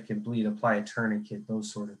significant bleed, apply a tourniquet,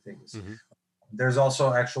 those sort of things. Mm-hmm. There's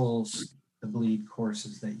also actual bleed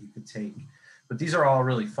courses that you could take, but these are all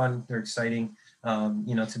really fun. They're exciting. To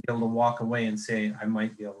be able to walk away and say, I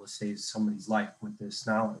might be able to save somebody's life with this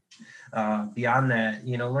knowledge. Beyond that,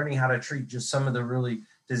 learning how to treat just some of the really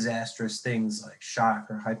disastrous things like shock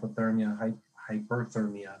or hypothermia,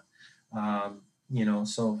 hyperthermia.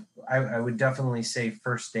 So I would definitely say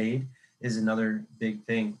first aid is another big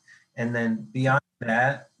thing. And then beyond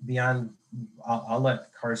that, I'll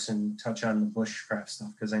let Carson touch on the bushcraft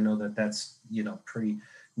stuff, because I know that that's, pretty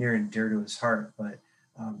near and dear to his heart, but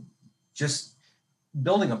just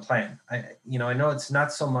building a plan. I know it's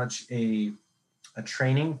not so much a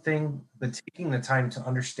training thing, but taking the time to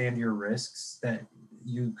understand your risks that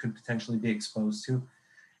you could potentially be exposed to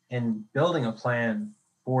and building a plan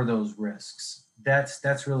for those risks.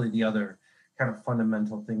 That's really the other kind of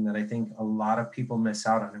fundamental thing that I think a lot of people miss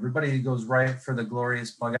out on. Everybody goes right for the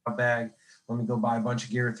glorious bug out bag. Let me go buy a bunch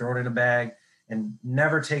of gear, throw it in a bag, and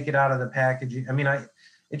never take it out of the packaging. I mean,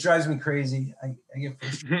 it drives me crazy. I get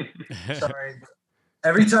frustrated. Sorry.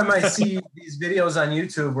 Every time I see these videos on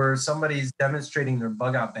YouTube where somebody's demonstrating their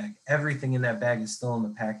bug out bag, everything in that bag is still in the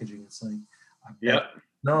packaging. It's like,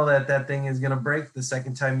 know that thing is going to break the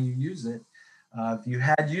second time you use it. If you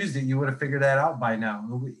had used it, you would have figured that out by now.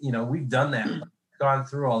 We've done that, gone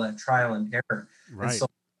through all that trial and error. Right. And so,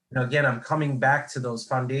 again, I'm coming back to those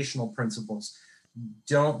foundational principles.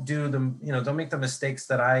 Don't make the mistakes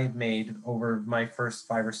that I made over my first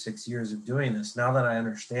 5 or 6 years of doing this. Now that I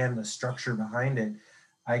understand the structure behind it,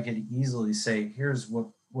 I could easily say, here's what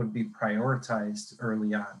would be prioritized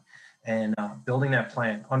early on. And building that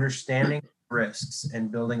plan, understanding risks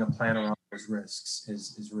and building a plan around those risks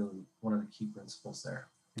is really one of the key principles there.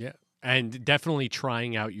 Yeah. And definitely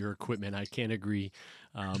trying out your equipment. I can't agree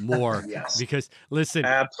more. Yes. Because listen,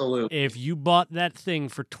 absolutely. If you bought that thing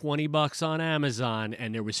for $20 on Amazon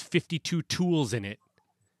and there was 52 tools in it,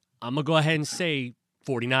 I'm going to go ahead and say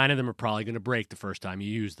 49 of them are probably going to break the first time you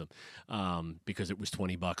use them because it was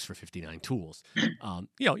 $20 for 59 tools.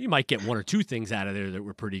 You might get one or two things out of there that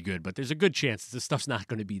were pretty good, but there's a good chance this stuff's not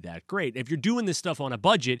going to be that great. If you're doing this stuff on a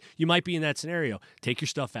budget, you might be in that scenario. Take your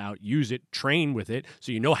stuff out, use it, train with it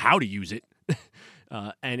so you know how to use it.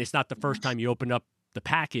 And it's not the first time you open up the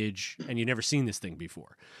package and you've never seen this thing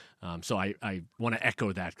before. So I want to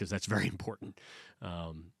echo that because that's very important.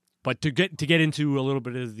 But to get into a little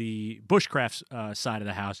bit of the bushcraft side of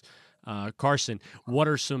the house, Carson, what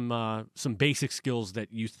are some basic skills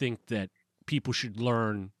that you think that people should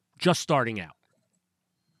learn just starting out?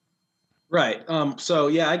 Right. So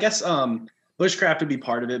yeah, I guess bushcraft would be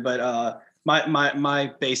part of it, but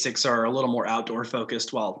my basics are a little more outdoor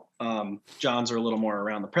focused, while John's are a little more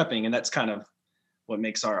around the prepping, and that's kind of what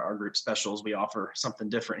makes our group special. Is we offer something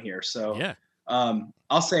different here. So yeah.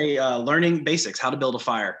 I'll say learning basics, how to build a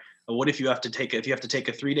fire. But what if you have to take a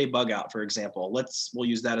 3-day bug out, for example? We'll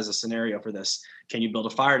use that as a scenario for this. Can you build a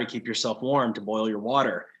fire to keep yourself warm, to boil your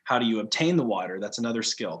water? How do you obtain the water? That's another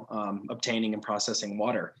skill. Obtaining and processing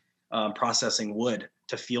water, processing wood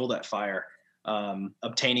to fuel that fire,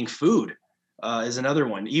 obtaining food is another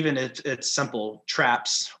one. Even if it's simple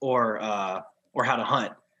traps or how to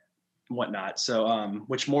hunt, and whatnot. So,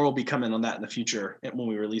 which more will be coming on that in the future when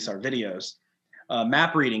we release our videos.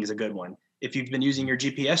 Map reading is a good one. If you've been using your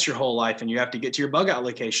GPS your whole life and you have to get to your bug out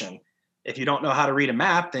location, if you don't know how to read a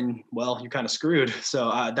map, then, well, you're kind of screwed.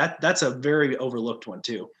 So that's a very overlooked one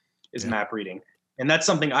too, is map reading. And that's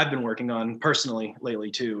something I've been working on personally lately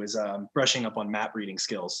too, is brushing up on map reading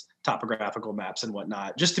skills, topographical maps and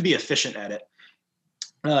whatnot, just to be efficient at it.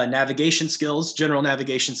 Navigation skills, general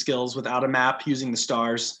navigation skills without a map, using the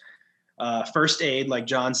stars. First aid, like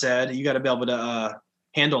John said, you got to be able to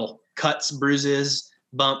handle cuts, bruises,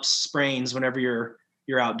 bumps, sprains whenever you're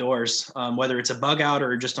outdoors, whether it's a bug out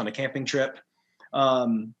or just on a camping trip.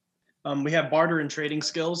 We have barter and trading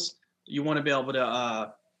skills. You want to be able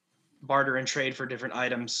to barter and trade for different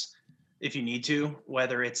items if you need to,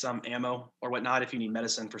 whether it's ammo or whatnot, if you need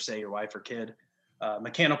medicine for, say, your wife or kid.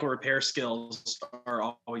 Mechanical repair skills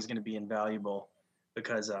are always going to be invaluable,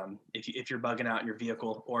 because if you're bugging out in your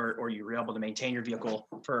vehicle, or you're able to maintain your vehicle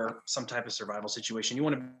for some type of survival situation, you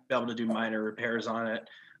want to be able to do minor repairs on it,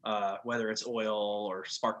 whether it's oil or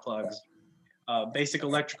spark plugs. Basic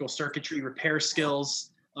electrical circuitry repair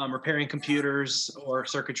skills, repairing computers or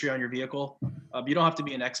circuitry on your vehicle. You don't have to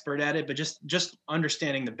be an expert at it, but just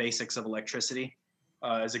understanding the basics of electricity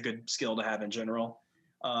is a good skill to have in general.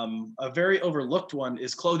 A very overlooked one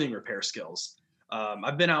is clothing repair skills.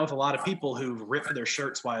 I've been out with a lot of people who've ripped their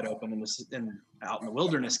shirts wide open out in the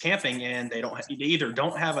wilderness camping, and they either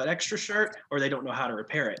don't have an extra shirt or they don't know how to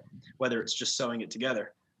repair it, whether it's just sewing it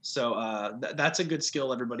together. So that's a good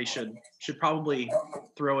skill everybody should probably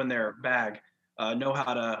throw in their bag. Know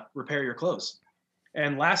how to repair your clothes.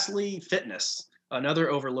 And lastly, fitness.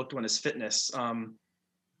 Another overlooked one is fitness.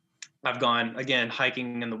 I've gone, again,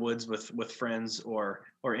 hiking in the woods with friends or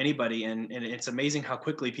anybody, and it's amazing how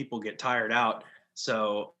quickly people get tired out.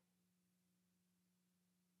 So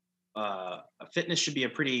fitness should be a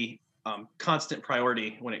pretty constant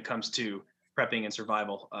priority when it comes to prepping and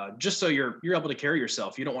survival, just so you're able to carry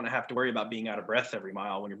yourself. You don't want to have to worry about being out of breath every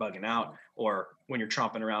mile when you're bugging out or when you're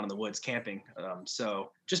tromping around in the woods camping.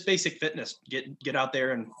 So just basic fitness, get out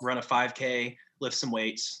there and run a 5K, lift some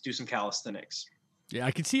weights, do some calisthenics. Yeah,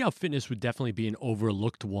 I can see how fitness would definitely be an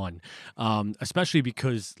overlooked one, especially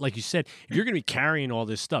because, like you said, if you're going to be carrying all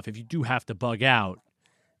this stuff, if you do have to bug out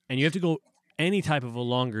and you have to go any type of a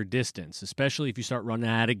longer distance, especially if you start running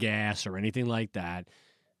out of gas or anything like that.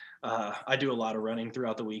 I do a lot of running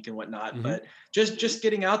throughout the week and whatnot, but just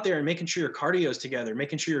getting out there and making sure your cardio is together,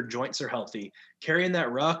 making sure your joints are healthy, carrying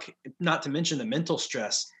that ruck, not to mention the mental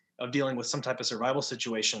stress of dealing with some type of survival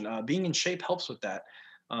situation. Being in shape helps with that.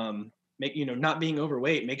 Not being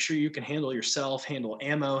overweight, make sure you can handle yourself, handle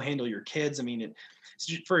ammo, handle your kids. I mean,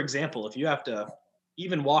 for example, if you have to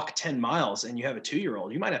even walk 10 miles and you have a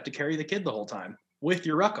 2-year-old, you might have to carry the kid the whole time with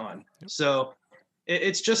your ruck on. So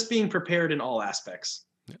it's just being prepared in all aspects.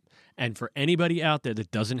 And for anybody out there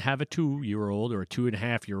that doesn't have a 2-year-old or a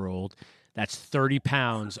 2.5-year-old, that's 30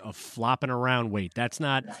 pounds of flopping around weight. That's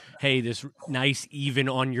not, hey, this nice even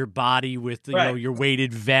on your body with your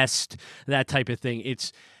weighted vest, that type of thing.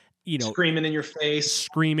 It's, screaming in your face,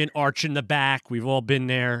 screaming, arching the back. We've all been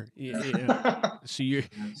there. So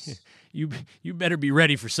you better be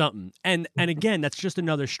ready for something. And again, that's just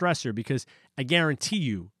another stressor, because I guarantee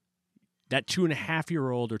you that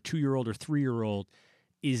 2.5-year-old or 2-year-old or 3-year-old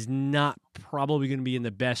is not probably going to be in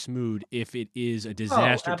the best mood if it is a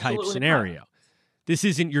disaster type scenario. Not. This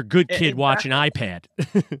isn't your good kid watching iPad.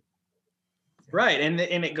 Right. And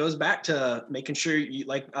it goes back to making sure you,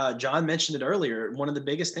 like John mentioned it earlier, one of the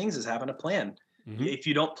biggest things is having a plan. Mm-hmm. If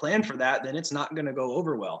you don't plan for that, then it's not going to go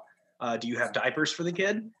over well. Do you have diapers for the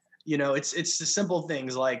kid? It's the simple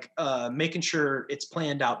things like making sure it's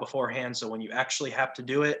planned out beforehand. So when you actually have to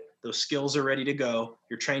do it, those skills are ready to go.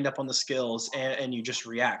 You're trained up on the skills and you just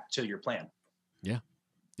react to your plan. Yeah.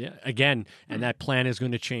 Yeah. Again, and that plan is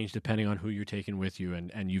going to change depending on who you're taking with you.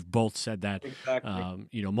 And you've both said that, exactly.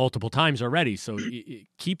 Multiple times already. So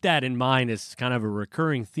keep that in mind as kind of a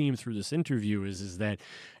recurring theme through this interview is that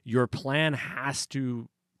your plan has to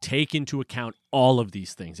take into account all of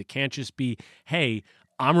these things. It can't just be, hey,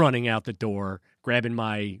 I'm running out the door, grabbing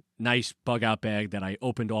my nice bug out bag that I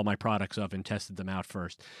opened all my products of and tested them out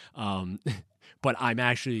first. But I'm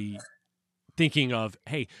actually thinking of,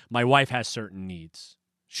 hey, my wife has certain needs.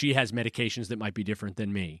 she has medications that might be different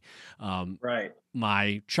than me. Right.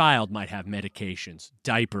 My child might have medications,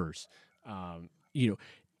 diapers. You know,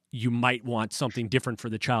 you might want something different for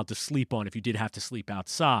the child to sleep on if you did have to sleep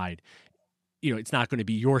outside. You know, it's not going to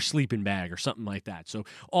be your sleeping bag or something like that. So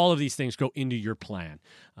all of these things go into your plan.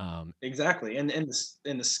 Exactly. And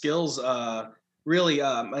the skills, really,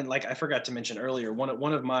 and like I forgot to mention earlier,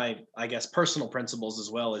 one of my, I guess, personal principles as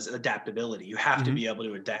well is adaptability. You have to be able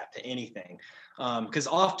to adapt to anything, because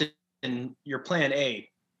often your plan A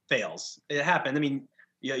fails. It happened. I mean,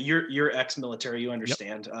 yeah, you're ex-military. You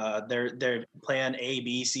understand. They're plan A,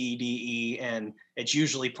 B, C, D, E, and it's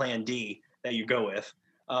usually plan D that you go with.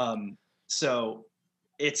 So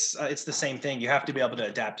it's the same thing. You have to be able to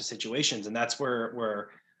adapt to situations, and that's where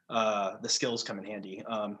the skills come in handy.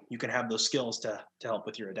 You can have those skills to help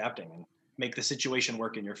with your adapting and make the situation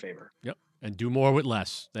work in your favor. Yep. And do more with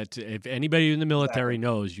less. That if anybody in the military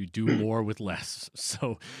Exactly. knows, you do more with less.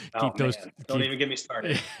 So keep those. Don't even get me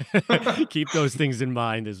started. Keep those things in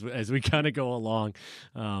mind as we kind of go along.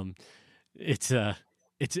 It's an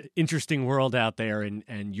interesting world out there,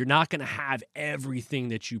 and you're not going to have everything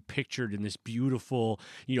that you pictured in this beautiful,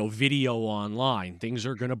 video online. Things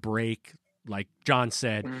are going to break. Like John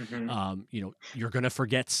said, you're going to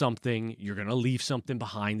forget something. You're going to leave something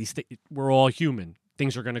behind. We're all human.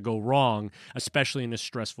 Things are going to go wrong, especially in a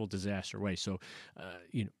stressful disaster way. So,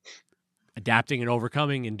 adapting and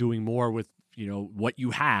overcoming and doing more with, what you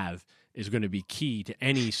have is going to be key to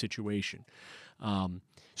any situation.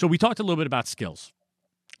 So we talked a little bit about skills.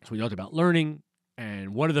 So we talked about learning,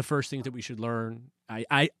 and one of the first things that we should learn,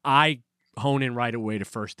 I hone in right away to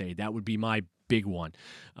first aid. That would be my big one,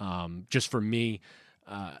 just for me,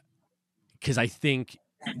 because I think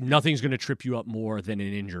nothing's going to trip you up more than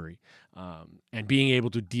an injury, and being able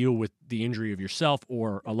to deal with the injury of yourself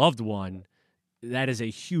or a loved one, that is a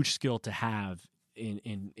huge skill to have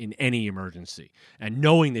in any emergency. And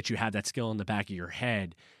knowing that you have that skill in the back of your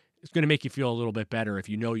head, it's going to make you feel a little bit better if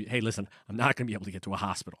you know, hey, listen, I'm not going to be able to get to a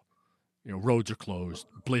hospital. Roads are closed,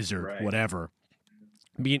 blizzard, Right. whatever.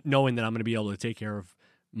 Knowing that I'm going to be able to take care of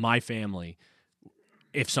my family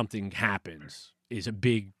if something happens is a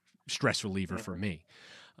big stress reliever for me.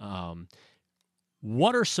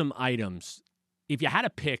 What are some items, if you had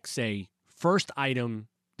to pick, say, first item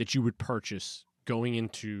that you would purchase going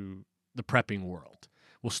into the prepping world?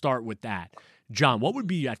 We'll start with that. John, what would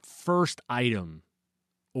be that first item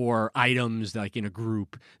or items like in a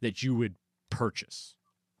group that you would purchase?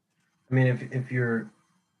 I mean, if you're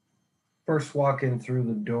first walking through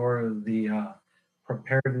the door of the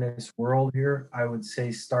preparedness world here, I would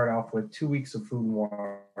say start off with 2 weeks of food and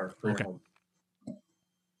water for your home.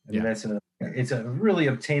 I mean, it's a really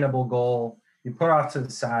obtainable goal. You put off to the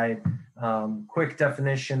side. Quick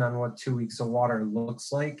definition on what 2 weeks of water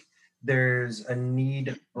looks like. There's a need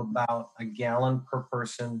of about a gallon per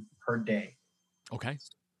person per day. Okay.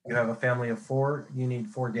 You have a family of 4, you need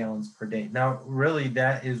 4 gallons per day. Now, really,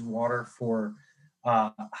 that is water for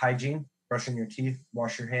hygiene, brushing your teeth,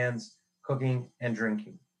 wash your hands, cooking, and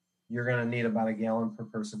drinking. You're going to need about a gallon per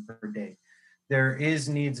person per day. There is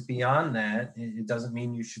needs beyond that. It doesn't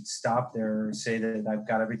mean you should stop there or say that I've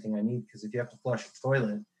got everything I need, because if you have to flush a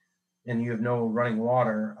toilet and you have no running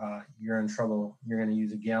water, you're in trouble. You're going to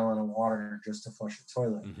use a gallon of water just to flush a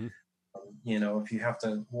toilet. Mm-hmm. If you have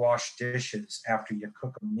to wash dishes after you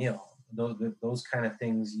cook a meal, those kind of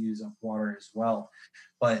things use up water as well.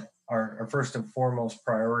 But our first and foremost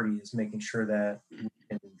priority is making sure that we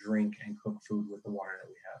can drink and cook food with the water that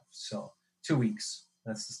we have. So 2 weeks,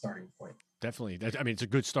 that's the starting point. Definitely. It's a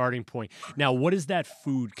good starting point. Now, what does that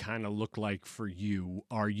food kind of look like for you?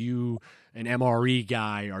 Are you an MRE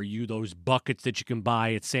guy? Are you those buckets that you can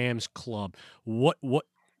buy at Sam's Club? What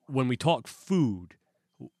when we talk food,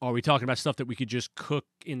 are we talking about stuff that we could just cook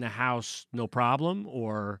in the house, no problem,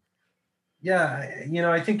 or? Yeah,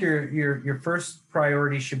 I think your first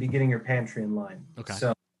priority should be getting your pantry in line. Okay.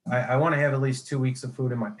 So I want to have at least 2 weeks of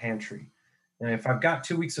food in my pantry. And if I've got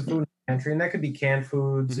 2 weeks of food in the pantry, and that could be canned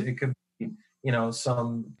foods, it could be,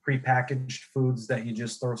 some prepackaged foods that you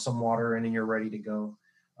just throw some water in and you're ready to go.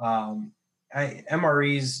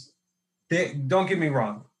 MREs, don't get me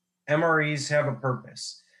wrong, MREs have a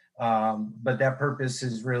purpose, but that purpose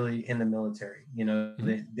is really in the military.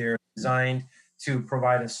 They're designed to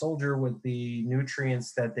provide a soldier with the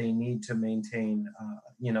nutrients that they need to maintain,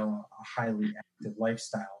 a highly active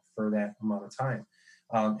lifestyle for that amount of time.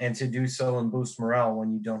 And to do so and boost morale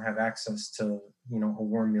when you don't have access to, a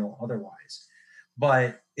warm meal otherwise.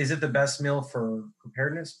 But is it the best meal for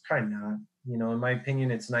preparedness? Probably not. In my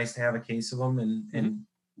opinion, it's nice to have a case of them. And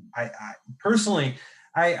I personally,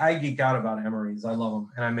 I geek out about Emery's. I love them,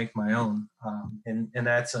 and I make my own. And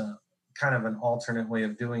that's a kind of an alternate way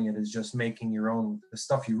of doing it, is just making your own the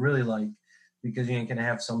stuff you really like, because you ain't gonna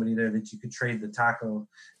have somebody there that you could trade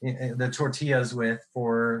the tortillas with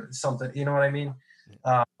for something. You know what I mean?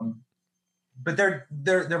 But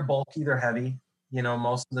they're bulky, they're heavy.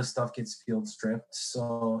 Most of the stuff gets field stripped.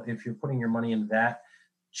 So if you're putting your money into that,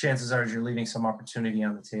 chances are you're leaving some opportunity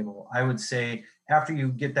on the table. I would say after you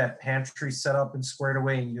get that pantry set up and squared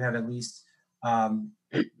away, and you have at least, and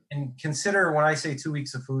consider when I say 2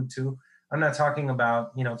 weeks of food too, I'm not talking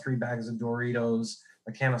about, 3 bags of Doritos,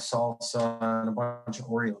 a can of salsa, and a bunch of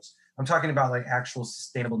Oreos. I'm talking about like actual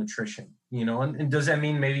sustainable nutrition, and does that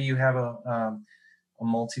mean maybe you have a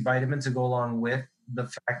multivitamin to go along with the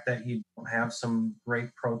fact that you don't have some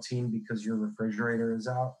great protein because your refrigerator is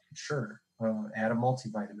out? Sure. Add a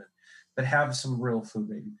multivitamin, but have some real food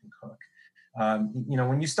that you can cook.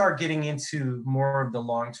 When you start getting into more of the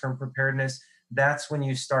long-term preparedness, that's when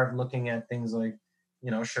you start looking at things like,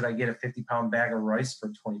 should I get a 50-pound bag of rice for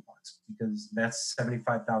 $20? Because that's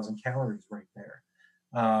 75,000 calories right there.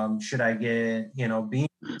 Should I get,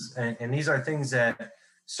 beans? And these are things that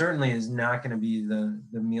certainly is not going to be the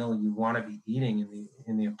meal you want to be eating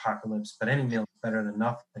in the apocalypse, but any meal is better than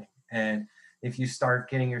nothing. And if you start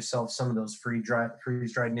getting yourself some of those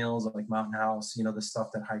freeze-dried meals like Mountain House, the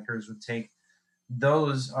stuff that hikers would take,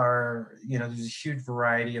 those are, there's a huge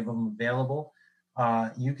variety of them available.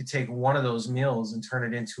 You could take one of those meals and turn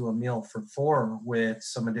it into a meal for 4 with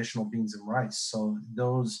some additional beans and rice. So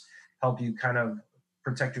those help you kind of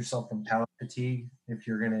protect yourself from palate fatigue if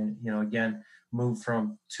you're going to, again, move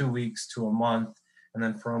from 2 weeks to a month, and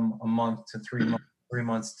then from a month to 3 months, 3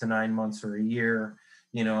 months to 9 months or a year.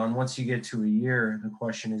 And once you get to a year, the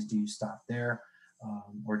question is, do you stop there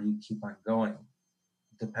or do you keep on going?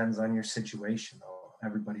 It depends on your situation, though.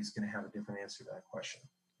 Everybody's going to have a different answer to that question.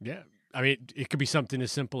 Yeah. I mean, it could be something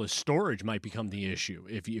as simple as storage might become the issue.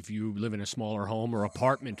 If you live in a smaller home or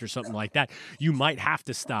apartment or something like that, you might have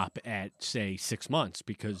to stop at, say, 6 months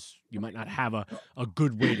because you might not have a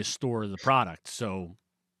good way to store the product. So,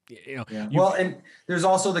 Yeah. Well, and there's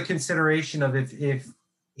also the consideration of if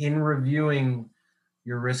in reviewing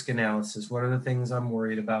your risk analysis, what are the things I'm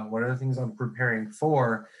worried about? What are the things I'm preparing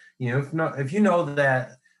for? If you know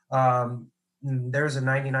that there's a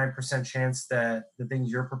 99% chance that the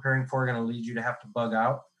things you're preparing for are going to lead you to have to bug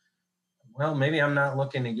out, well, maybe I'm not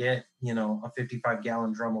looking to get, a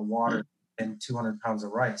 55-gallon drum of water and 200 pounds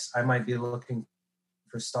of rice. I might be looking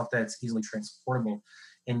for stuff that's easily transportable.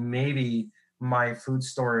 And maybe my food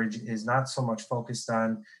storage is not so much focused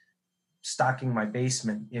on stocking my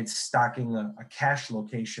basement. It's stocking a cache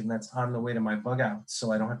location that's on the way to my bug out,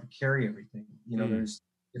 so I don't have to carry everything. There's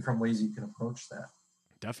different ways you can approach that.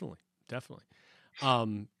 Definitely.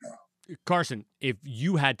 Carson, if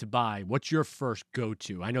you had to buy, what's your first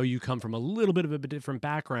go-to? I know you come from a little bit of a different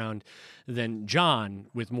background than John,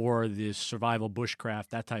 with more of this survival, bushcraft,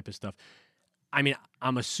 that type of stuff. I mean,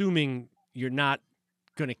 I'm assuming you're not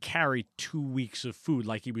going to carry 2 weeks of food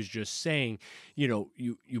like he was just saying. You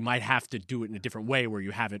might have to do it in a different way where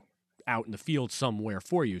you have it out in the field somewhere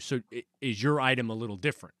for you. So is your item a little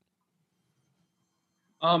different?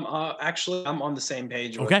 Actually, I'm on the same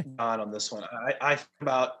page with John on this one. I think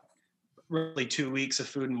about really 2 weeks of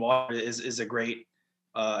food and water is a great,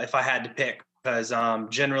 if I had to pick, because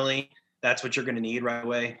generally that's what you're going to need right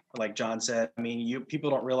away. Like John said, I mean,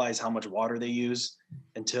 people don't realize how much water they use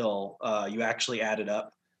until you actually add it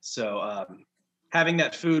up. So having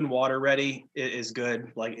that food and water ready is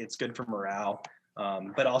good. Like, it's good for morale.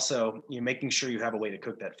 But also making sure you have a way to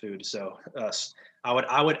cook that food. So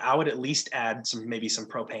I would at least add maybe some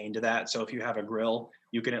propane to that. So if you have a grill,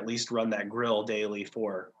 you can at least run that grill daily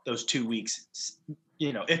for those 2 weeks.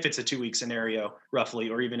 If it's a 2 week scenario roughly,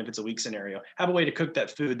 or even if it's a week scenario, have a way to cook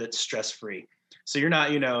that food that's stress free. So you're not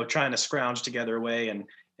trying to scrounge together a way and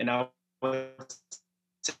I would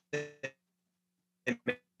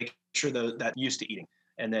make sure that used to eating.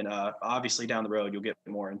 And then obviously down the road you'll get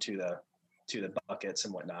more into the buckets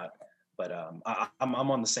and whatnot. But I'm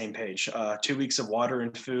on the same page. 2 weeks of water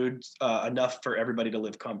and food, enough for everybody to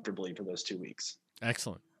live comfortably for those 2 weeks.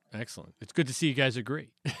 Excellent. It's good to see you guys agree.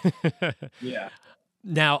 Yeah.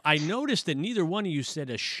 Now, I noticed that neither one of you said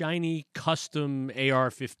a shiny custom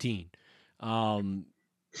AR-15.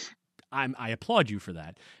 I applaud you for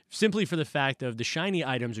that, simply for the fact of the shiny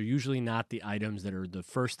items are usually not the items that are the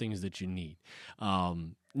first things that you need.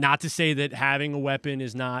 Not to say that having a weapon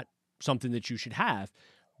is not something that you should have,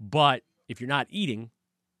 but if you're not eating,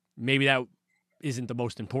 maybe that isn't the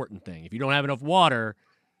most important thing. If you don't have enough water,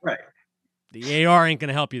 right, the AR ain't going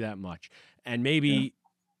to help you that much. And maybe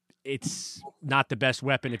it's not the best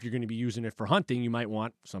weapon if you're going to be using it for hunting. You might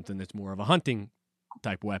want something that's more of a hunting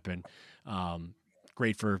type weapon.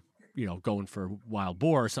 Great for, going for wild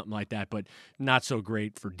boar or something like that, but not so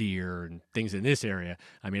great for deer and things in this area.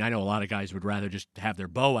 I mean, I know a lot of guys would rather just have their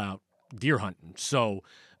bow out deer hunting. So,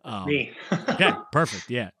 Me. okay, perfect.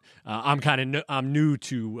 Yeah. I'm new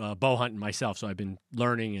to bow hunting myself, so I've been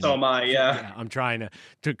learning. And, So am I, yeah. I'm trying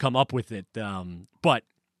to come up with it. But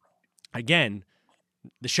again,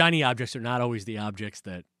 the shiny objects are not always the objects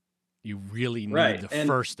that you really need Right, the and-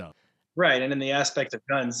 first of. Right. And in the aspect of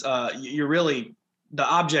guns, you're really, the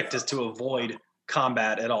object is to avoid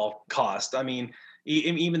combat at all cost. I mean,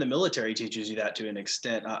 even the military teaches you that to an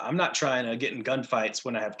extent. I'm not trying to get in gunfights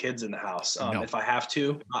when I have kids in the house. No. If I have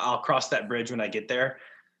to, I'll cross that bridge when I get there.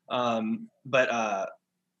 Yeah,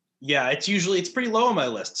 it's pretty low on my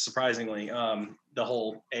list, surprisingly. The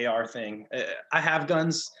whole AR thing. I have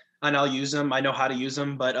guns and I'll use them. I know how to use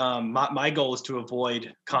them, but my goal is to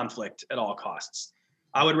avoid conflict at all costs.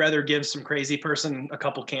 I would rather give some crazy person a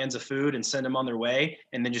couple cans of food and send them on their way,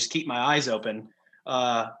 and then just keep my eyes open,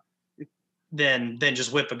 than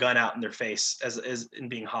just whip a gun out in their face as in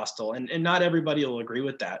being hostile. And not everybody will agree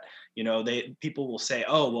with that. People will say,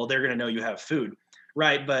 "Oh, well, they're going to know you have food,"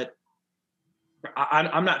 right? But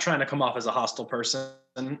I'm not trying to come off as a hostile person,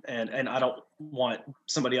 and I don't want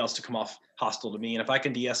somebody else to come off hostile to me. And if I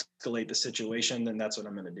can de-escalate the situation, then that's what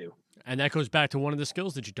I'm going to do. And that goes back to one of the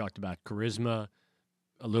skills that you talked about: charisma,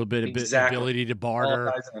 a little bit of Exactly. ability to All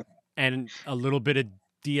barter, ties in. and a little bit of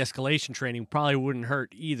de-escalation training probably wouldn't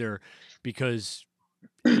hurt either, because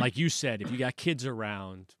like you said, if you got kids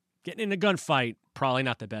around, getting in a gunfight, probably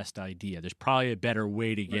not the best idea. There's probably a better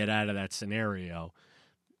way to get out of that scenario.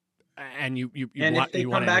 And if they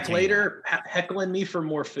come back later heckling me for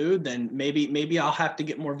more food, then maybe I'll have to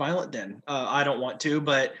get more violent then. I don't want to,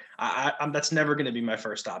 but I'm that's never going to be my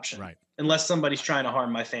first option. Right. Unless somebody's trying to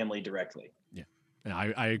harm my family directly. Yeah.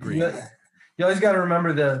 I agree. You always got to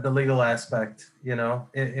remember the legal aspect.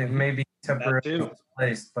 It may be temporarily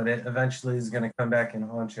placed, but it eventually is going to come back and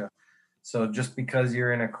haunt you. So just because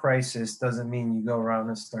you're in a crisis doesn't mean you go around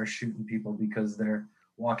and start shooting people because they're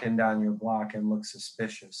walking down your block and look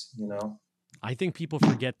suspicious. I think people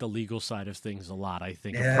forget the legal side of things a lot. I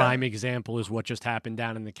think a prime example is what just happened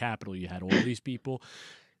down in the Capitol. You had all these people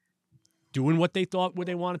doing what they thought what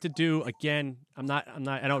they wanted to do. Again,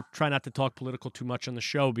 I don't try not to talk political too much on the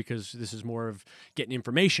show because this is more of getting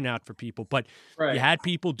information out for people. But Right. You had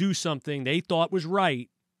people do something they thought was right,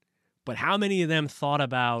 but how many of them thought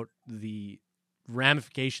about the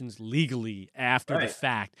ramifications legally after the Right.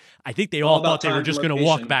 fact? I think they All all about thought they were time, just going to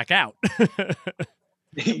walk location. back out.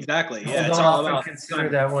 Exactly. Yeah, Don't it's all often about consider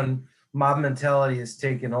that when mob mentality is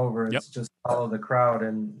taken over, it's Yep. just follow the crowd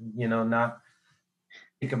and not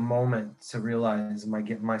take a moment to realize, am I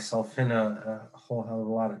getting myself in a whole hell of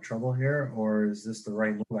a lot of trouble here, or is this the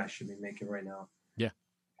right move I should be making right now?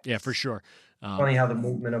 Yeah, for sure. Funny how the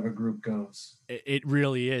movement of a group goes. It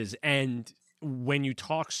really is. And when you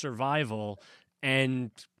talk survival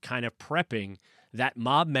and kind of prepping, that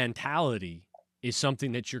mob mentality is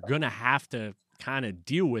something that you're going to have to kind of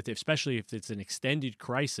deal with, especially if it's an extended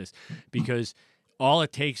crisis, because all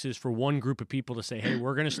it takes is for one group of people to say, hey,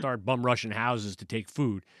 we're going to start bum rushing houses to take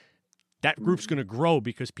food. That group's going to grow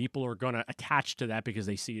because people are going to attach to that because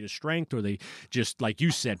they see it as strength, or they just, like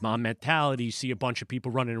you said, mob mentality, you see a bunch of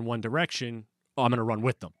people running in one direction, oh, I'm going to run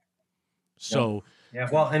with them. So, Yeah,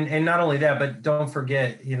 well, and not only that, but don't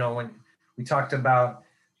forget, when we talked about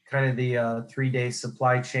kind of the 3-day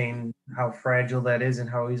supply chain, how fragile that is and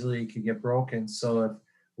how easily it could get broken. So if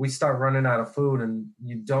we start running out of food and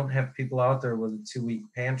you don't have people out there with a 2-week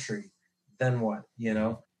pantry, then what?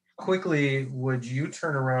 Quickly would you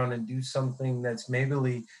turn around and do something that's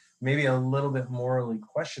maybe a little bit morally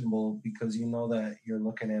questionable because you know that you're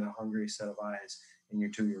looking at a hungry set of eyes in your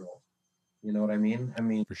 2-year-old? You know what I mean?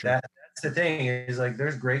 For sure. That's the thing, is like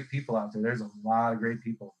there's great people out there. There's a lot of great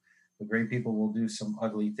people. The great people will do some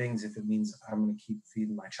ugly things if it means I'm going to keep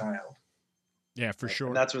feeding my child. yeah, for sure.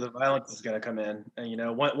 And that's where the violence is going to come in.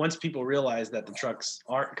 And once people realize that the trucks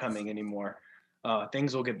aren't coming anymore,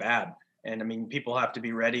 things will get bad. And I mean, people have to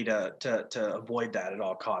be ready to avoid that at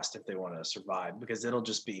all costs if they want to survive, because it'll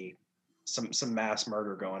just be some mass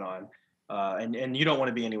murder going on. And you don't want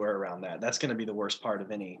to be anywhere around that. That's going to be the worst part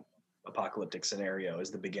of any apocalyptic scenario,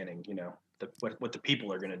 is the beginning, what the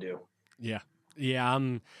people are going to do. Yeah,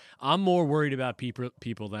 I'm more worried about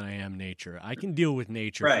people than I am nature. I can deal with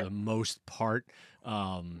nature Right. for the most part.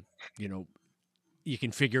 You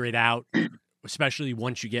can figure it out, especially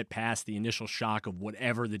once you get past the initial shock of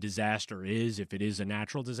whatever the disaster is. If it is a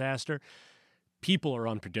natural disaster, people are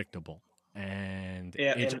unpredictable. and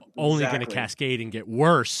Yeah, it's and only going to exactly. cascade and get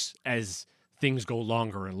worse as things go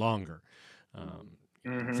longer and longer.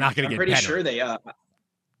 It's not going to I'm get pretty better. sure they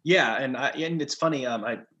yeah, and it's funny.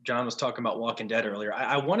 John was talking about Walking Dead earlier.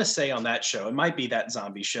 I want to say on that show, it might be that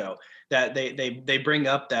zombie show, that they bring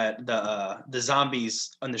up that the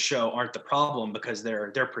zombies on the show aren't the problem because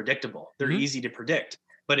they're predictable. They're Mhm. easy to predict,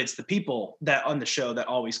 but it's the people that on the show that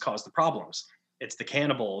always cause the problems. It's the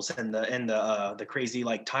cannibals and the crazy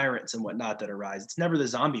like tyrants and whatnot that arise. It's never the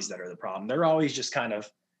zombies that are the problem. They're always just kind of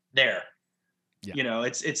there. Yeah. You know,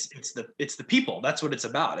 it's the people. That's what it's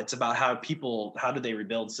about. It's about how do they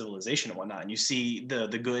rebuild civilization and whatnot. And you see the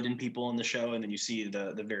good in people in the show, and then you see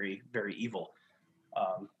the very, very evil.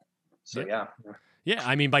 So Yeah. yeah. Yeah,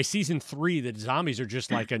 I mean, by season 3, the zombies are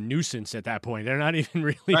just like a nuisance at that point. They're not even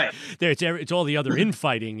really Right. there. It's all the other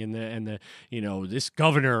infighting and the this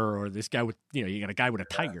governor or this guy with you got a guy with a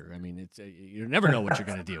tiger. I mean, it's you never know what you're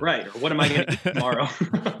going to deal Right. with. Or what am I going to eat tomorrow?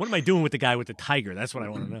 What am I doing with the guy with the tiger? That's what I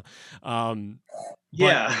want to know.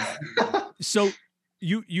 Yeah. So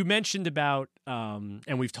you mentioned about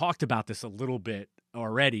and we've talked about this a little bit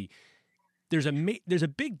already. There's a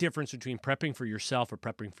big difference between prepping for yourself or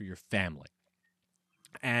prepping for your family.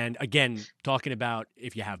 And again, talking about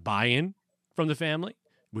if you have buy-in from the family,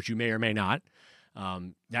 which you may or may not,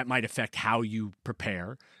 that might affect how you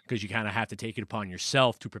prepare because you kind of have to take it upon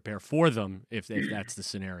yourself to prepare for them if that's the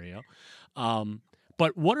scenario.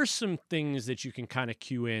 But what are some things that you can kind of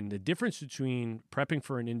cue in? The difference between prepping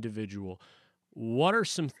for an individual, what are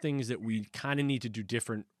some things that we kind of need to do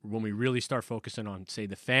different when we really start focusing on, say,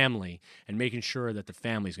 the family and making sure that the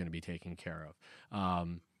family is going to be taken care of?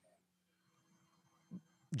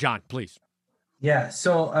 John, please. Yeah.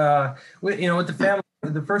 So, with the family,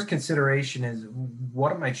 the first consideration is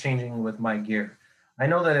what am I changing with my gear? I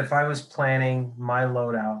know that if I was planning my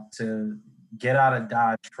loadout to get out of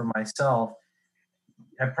Dodge for myself,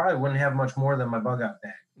 I probably wouldn't have much more than my bug out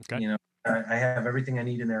bag. Okay. You know, I have everything I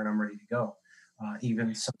need in there and I'm ready to go.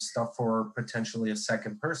 Even some stuff for potentially a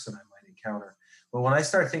second person I might encounter. But when I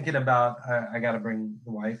start thinking about, I got to bring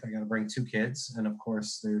the wife, I got to bring 2 kids, and of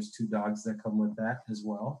course, there's 2 dogs that come with that as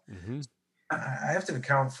well. Mm-hmm. I have to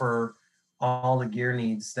account for all the gear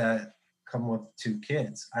needs that come with 2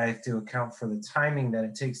 kids. I have to account for the timing that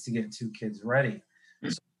it takes to get 2 kids ready. So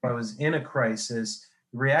if I was in a crisis,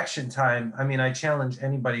 reaction time, I mean, I challenge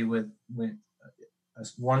anybody with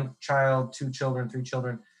 1 child, 2 children, 3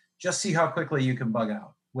 children, just see how quickly you can bug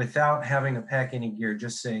out without having to pack any gear.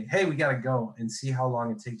 Just say, hey, we got to go, and see how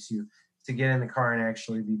long it takes you to get in the car and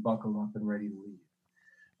actually be buckled up and ready to leave.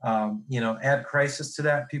 Add crisis to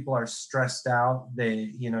that. People are stressed out.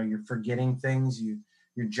 You're forgetting things.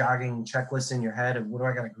 You're jogging checklists in your head of what do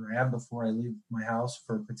I got to grab before I leave my house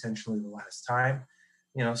for potentially the last time.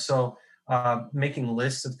 So making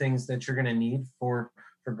lists of things that you're going to need for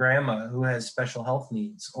grandma who has special health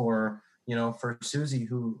needs, or for Susie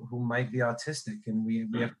who might be autistic, and we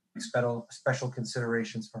have special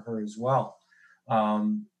considerations for her as well.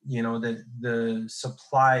 The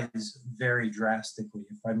supplies vary drastically.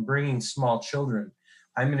 If I'm bringing small children,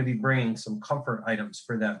 I'm going to be bringing some comfort items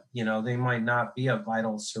for them. They might not be a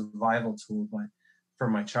vital survival tool, but for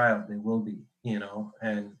my child, they will be,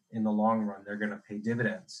 and in the long run, they're going to pay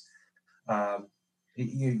dividends.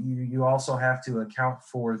 You also have to account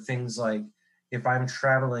for things like, if I'm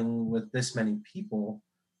traveling with this many people,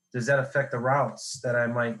 does that affect the routes that I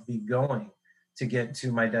might be going to get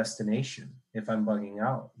to my destination if I'm bugging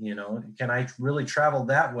out? Can I really travel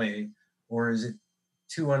that way, or is it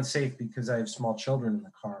too unsafe because I have small children in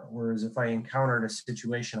the car? Whereas if I encountered a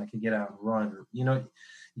situation, I could get out and run. Or,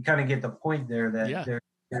 you kind of get the point there that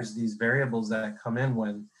there's these variables that come in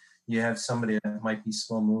when you have somebody that might be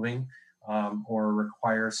slow moving, or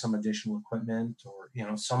require some additional equipment, or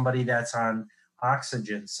somebody that's on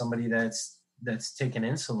oxygen, somebody that's taking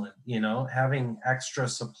insulin. Having extra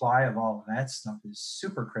supply of all of that stuff is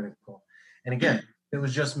super critical. And again, if it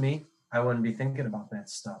was just me, I wouldn't be thinking about that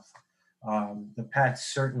stuff. The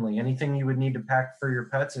pets, certainly, anything you would need to pack for your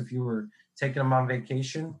pets if you were taking them on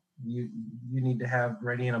vacation, you need to have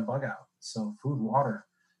ready in a bug out. So food, water,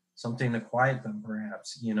 something to quiet them,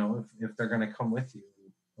 perhaps, if they're going to come with you,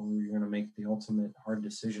 or you're going to make the ultimate hard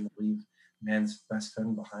decision to leave man's best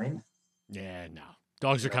friend behind. Yeah, no.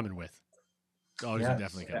 Dogs are coming with. Dogs are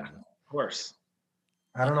definitely coming with. Of course.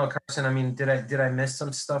 I don't know, Carson. I mean, did I miss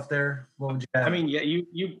some stuff there? What would you add? I mean, yeah,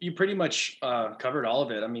 you pretty much covered all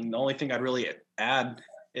of it. I mean, the only thing I'd really add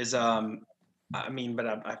is, but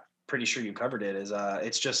I'm pretty sure you covered it. Is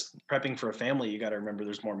it's just prepping for a family. You got to remember,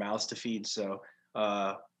 there's more mouths to feed, so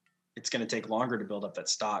it's going to take longer to build up that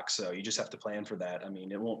stock. So you just have to plan for that. I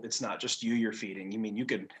mean, it's not just you're feeding. You mean, you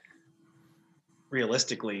could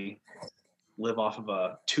realistically live off of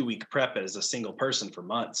a 2-week prep as a single person for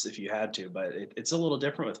months if you had to, but it's a little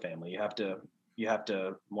different with family. You have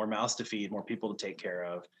to more mouths to feed, more people to take care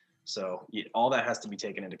of. So all that has to be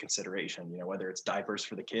taken into consideration, whether it's diapers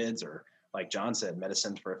for the kids or, like John said,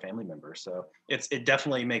 medicine for a family member. So it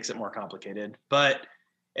definitely makes it more complicated, but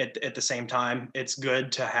at the same time, it's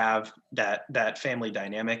good to have that family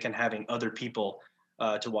dynamic and having other people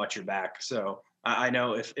to watch your back. So I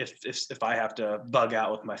know if I have to bug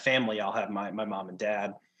out with my family, I'll have my mom and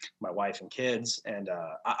dad, my wife and kids, and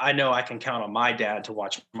I know I can count on my dad to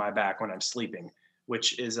watch my back when I'm sleeping,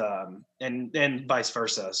 which is and vice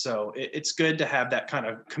versa. So it's good to have that kind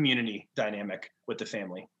of community dynamic with the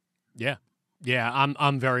family. Yeah. Yeah,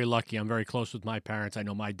 I'm very lucky. I'm very close with my parents. I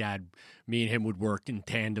know my dad, me and him would work in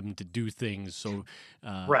tandem to do things. So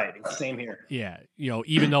right, same here. Yeah,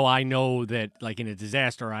 even though I know that, like, in a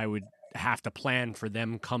disaster, I would have to plan for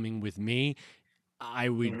them coming with me,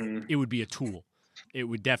 it would be a tool. It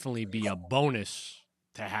would definitely be a bonus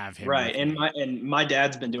to have him. Right, and my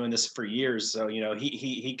dad's been doing this for years, so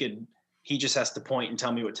he just has to point and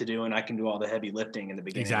tell me what to do, and I can do all the heavy lifting in the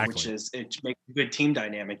beginning. Exactly. Which is, it makes a good team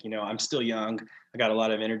dynamic. I'm still young, I got a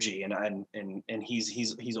lot of energy, and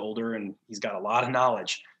he's older and he's got a lot of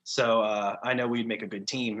knowledge. So I know we'd make a good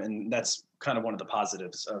team, and that's kind of one of the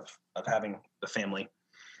positives of having the family.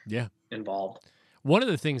 Yeah. Involved. One of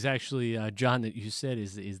the things, actually, John, that you said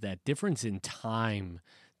is that difference in time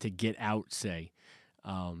to get out, say.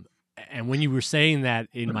 And when you were saying that,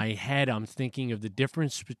 in my head, I'm thinking of the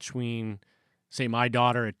difference between, say, my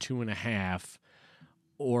daughter at 2.5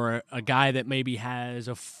 or a guy that maybe has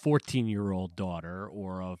a 14-year-old daughter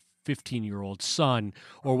or a 15-year-old son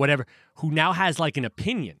or whatever, who now has like an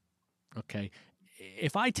opinion. Okay.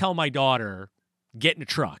 If I tell my daughter, get in a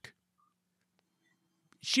truck,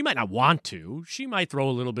 she might not want to. She might throw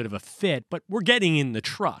a little bit of a fit, but we're getting in the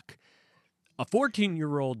truck. A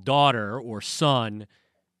 14-year-old daughter or son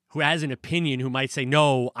who has an opinion, who might say,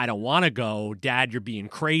 no, I don't want to go. Dad, you're being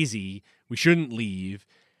crazy. We shouldn't leave.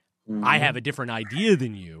 Mm-hmm. I have a different idea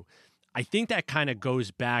than you. I think that kind of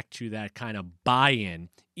goes back to that kind of buy-in.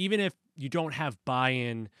 Even if you don't have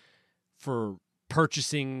buy-in for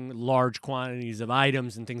purchasing large quantities of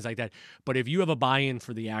items and things like that, but if you have a buy-in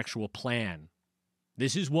for the actual plan,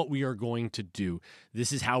 this is what we are going to do.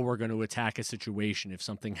 This is how we're going to attack a situation if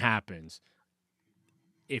something happens.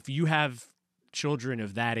 If you have children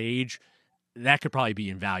of that age, that could probably be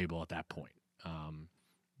invaluable at that point.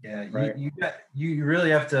 Right. You really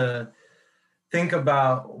have to think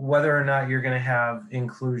about whether or not you're going to have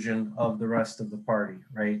inclusion of the rest of the party,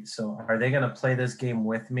 right? So are they going to play this game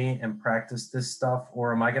with me and practice this stuff,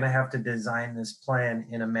 or am I going to have to design this plan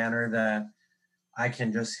in a manner that I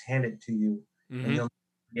can just hand it to you and you'll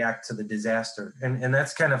react to the disaster? And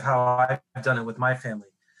that's kind of how I've done it with my family.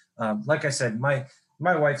 Like I said, my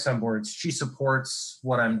wife's on board. She supports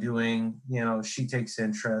what I'm doing. She takes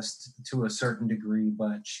interest to a certain degree,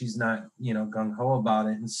 but she's not, gung-ho about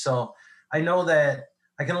it. And so I know that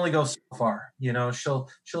I can only go so far.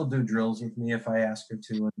 She'll do drills with me if I ask her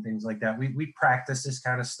to and things like that. We practice this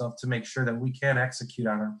kind of stuff to make sure that we can execute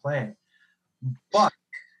on our plan. But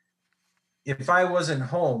if I wasn't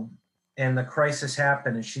home and the crisis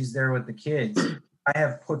happened and she's there with the kids, I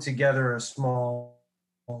have put together a small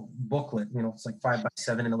booklet, it's like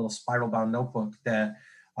 5x7 in a little spiral bound notebook that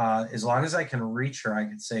as long as I can reach her, I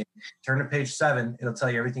could say, turn to page 7, it'll tell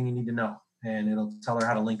you everything you need to know. And it'll tell her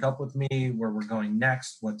how to link up with me, where we're going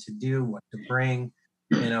next, what to do, what to bring.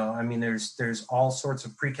 There's all sorts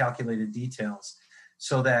of pre-calculated details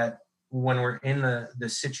so that when we're in the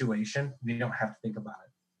situation, we don't have to think about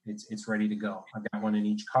it. It's ready to go. I've got one in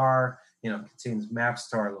each car, it contains maps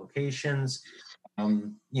to our locations.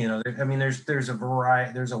 There's a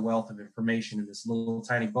variety, there's a wealth of information in this little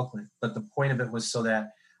tiny booklet, but the point of it was so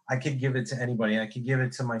that I could give it to anybody. I could give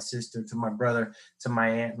it to my sister, to my brother, to my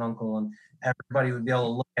aunt and uncle, and everybody would be able to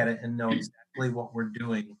look at it and know exactly what we're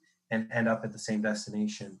doing and end up at the same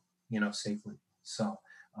destination, safely. So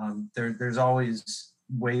there's always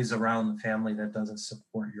ways around the family that doesn't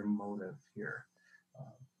support your motive here.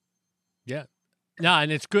 Yeah. No,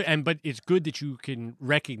 and it's good, but it's good that you can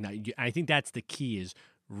recognize. I think that's the key: is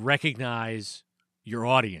recognize your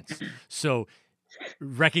audience. So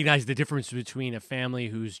recognize the difference between a family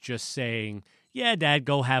who's just saying, "Yeah, Dad,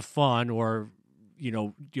 go have fun," or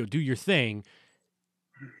do your thing,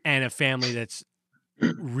 and a family that's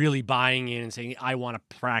really buying in and saying, "I want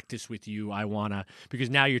to practice with you. I want to,"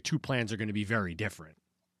 because now your two plans are going to be very different.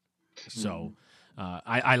 So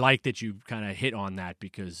I like that you kind of hit on that,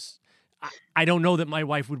 because I don't know that my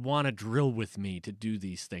wife would want to drill with me to do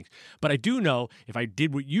these things. But I do know if I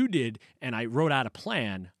did what you did and I wrote out a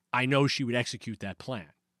plan, I know she would execute that plan.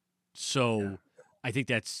 So I think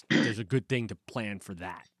there's a good thing to plan for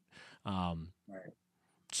that. Right.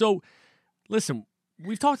 So listen,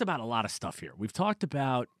 we've talked about a lot of stuff here. We've talked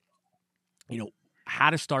about, how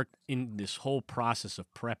to start in this whole process of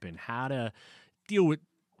prepping, how to deal with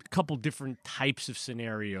a couple different types of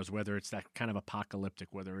scenarios, whether it's that kind of apocalyptic,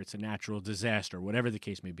 whether it's a natural disaster, whatever the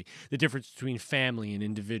case may be, the difference between family and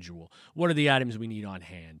individual. What are the items we need on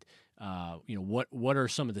hand? What are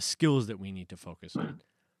some of the skills that we need to focus on?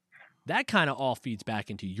 That kind of all feeds back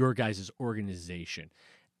into your guys' organization.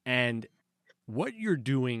 And what you're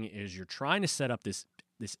doing is you're trying to set up this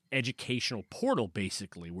educational portal,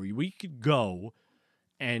 basically, where we could go,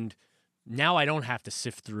 and now I don't have to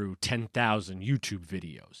sift through 10,000 YouTube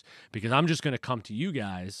videos, because I'm just going to come to you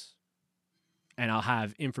guys and I'll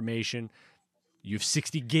have information. You have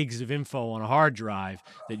 60 gigs of info on a hard drive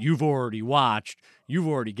that you've already watched, you've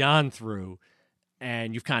already gone through,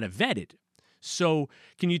 and you've kind of vetted. So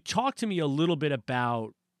can you talk to me a little bit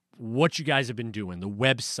about what you guys have been doing, the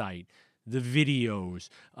website, the videos,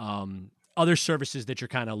 other services that you're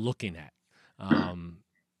kind of looking at?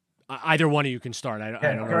 Either one of you can start. I don't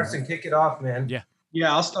know. Carson, kick it off, man.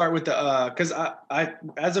 Yeah, I'll start with the because I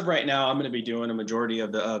as of right now I'm going to be doing a majority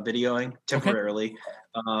of the videoing temporarily.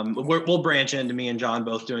 Okay. We'll branch into me and John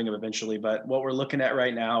both doing them eventually, but what we're looking at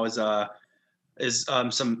right now is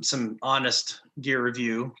some honest gear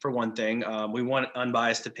review for one thing. We want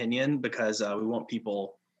unbiased opinion because we want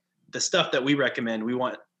the stuff that we recommend. We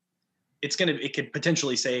want it could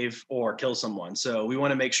potentially save or kill someone. So we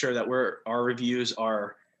want to make sure that our reviews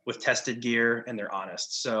are with tested gear and they're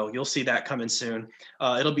honest. So you'll see that coming soon.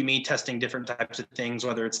 It'll be me testing different types of things,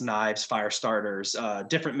 whether it's knives, fire starters,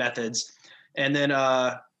 different methods. And then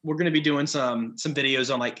we're going to be doing some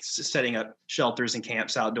videos on like setting up shelters and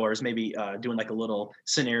camps outdoors, maybe doing like a little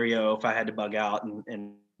scenario if I had to bug out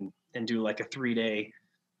and do like a 3-day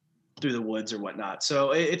through the woods or whatnot.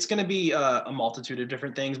 So it's going to be a multitude of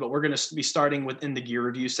different things, but we're going to be starting within the gear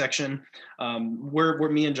review section. Where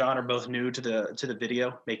me and John are both new to the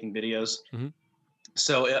video, making videos. Mm-hmm.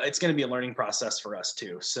 So it's going to be a learning process for us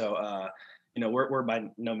too. So, we're by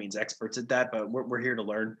no means experts at that, but we're here to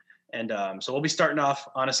learn. And so we'll be starting off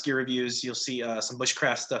honest gear reviews. You'll see some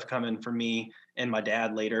bushcraft stuff coming from me and my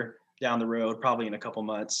dad later down the road, probably in a couple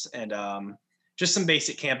months. And just some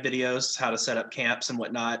basic camp videos, how to set up camps and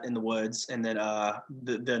whatnot in the woods. And then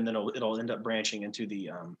then it'll end up branching into the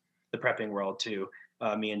prepping world too.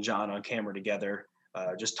 Me and John on camera together,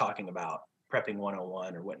 just talking about prepping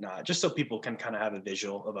 101 or whatnot, just so people can kind of have a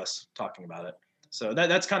visual of us talking about it. So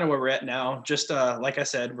that's kind of where we're at now. Just like I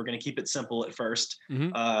said, we're going to keep it simple at first,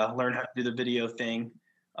 mm-hmm. Learn how to do the video thing.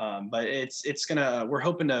 But we're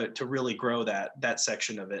hoping to really grow that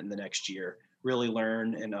section of it in the next year, really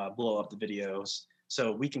learn and blow up the videos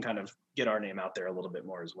so we can kind of get our name out there a little bit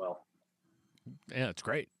more as well. Yeah, it's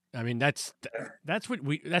great. I mean, that's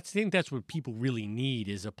what people really need,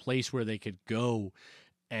 is a place where they could go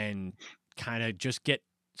and kind of just get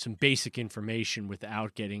some basic information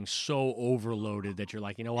without getting so overloaded that you're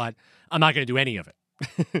like, you know what, I'm not going to do any of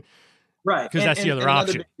it. Right. Because that's the other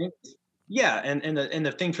option. Yeah. And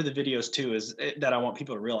the thing for the videos too is that I want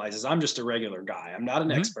people to realize is I'm just a regular guy. I'm not an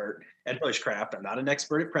mm-hmm. expert at bushcraft. I'm not an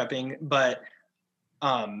expert at prepping, but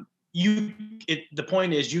the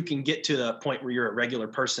point is you can get to the point where you're a regular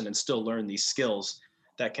person and still learn these skills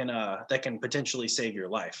that can potentially save your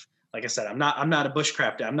life. Like I said, I'm not a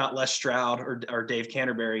bushcrafter. I'm not Les Stroud or Dave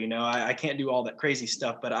Canterbury. I can't do all that crazy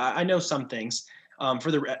stuff, but I know some things for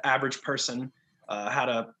the average person, how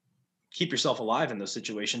to keep yourself alive in those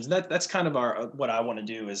situations. That's kind of what I want to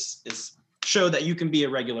do is show that you can be a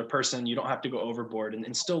regular person. You don't have to go overboard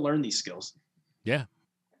and still learn these skills. Yeah.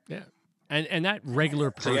 Yeah. And that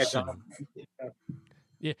regular person.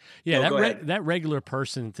 That regular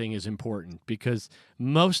person thing is important because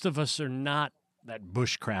most of us are not that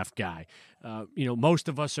bushcraft guy. Most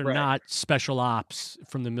of us are not special ops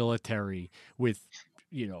from the military with,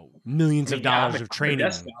 millions of dollars of training.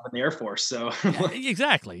 In the Air Force, so.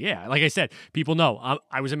 Exactly. Yeah. Like I said, people know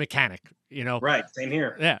I was a mechanic, Right. Same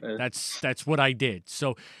here. Yeah. That's what I did.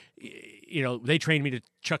 So, they trained me to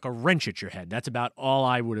chuck a wrench at your head. That's about all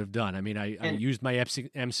I would have done. I mean, I used my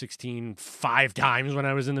M16 5 times when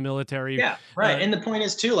I was in the military. Yeah, right. And the point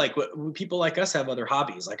is too, like people like us have other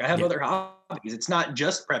hobbies. Like I have other hobbies. It's not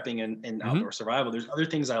just prepping and mm-hmm. outdoor survival. There's other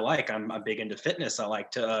things I like. I'm big into fitness. I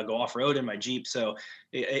like to go off road in my Jeep. So,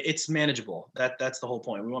 it's manageable. That's the whole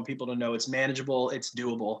point. We want people to know it's manageable, it's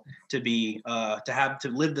doable to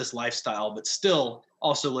live this lifestyle, but still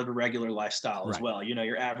also live a regular lifestyle as well.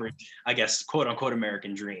 Your average, I guess, quote unquote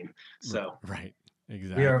American dream. So right,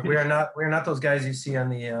 exactly. We are not those guys you see on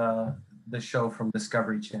the show from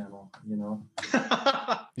Discovery Channel.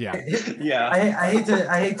 Yeah. I hate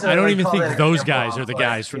to. I don't even think those guys are the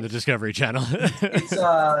guys from the Discovery Channel.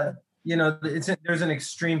 It's there's an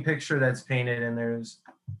extreme picture that's painted, and there's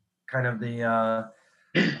kind of the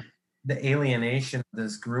alienation of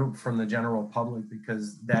this group from the general public,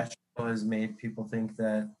 because that show has made people think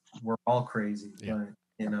that we're all crazy. Yeah.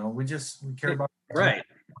 But we care about to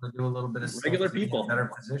do a little bit of regular stuff to people, get a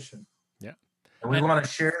better position. Yeah, and we want to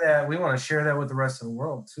share that. We want to share that with the rest of the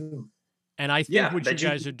world too. And I think what you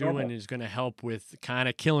guys are doing is going to help with kind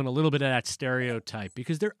of killing a little bit of that stereotype,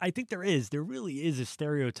 because there really is a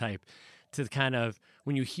stereotype to kind of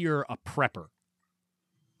when you hear a prepper,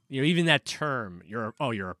 even that term, you're a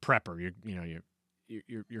prepper,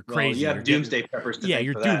 you're crazy. You have doomsday preppers.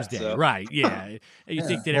 You're doomsday, so. Right? Yeah, you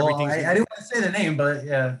think that everything's. I didn't want to say the name, but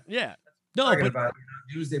yeah, no, but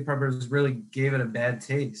doomsday preppers really gave it a bad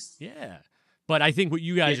taste. Yeah, but I think what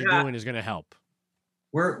you guys are doing is going to help.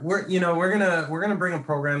 We're gonna bring a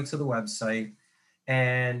program to the website,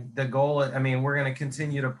 and the goal, we're gonna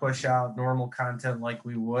continue to push out normal content like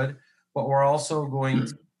we would, but we're also going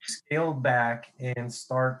to scale back and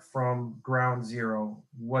start from ground zero.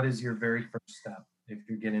 What is your very first step if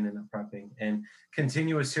you're getting into prepping, and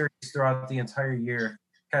continue a series throughout the entire year,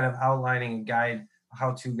 kind of outlining a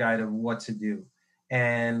how-to guide of what to do.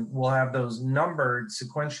 And we'll have those numbered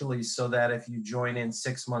sequentially so that if you join in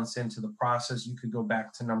 6 months into the process, you could go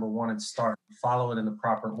back to number one and follow it in the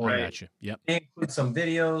proper order. I gotcha. Yep. It may include some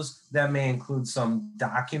videos, that may include some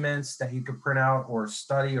documents that you could print out or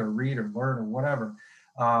study or read or learn or whatever.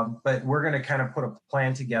 But we're going to kind of put a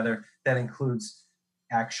plan together that includes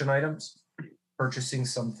action items, purchasing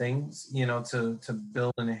some things, to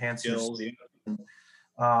build and enhance your skills.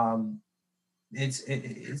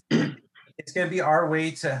 It's going to be our way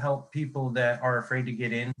to help people that are afraid to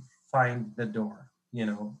get in find the door.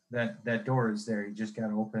 That door is there. You just got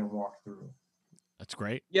to open and walk through. That's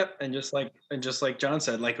great. Yep, and just like John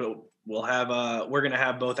said, like we'll have we're going to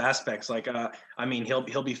have both aspects. Like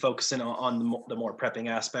he'll be focusing on the more prepping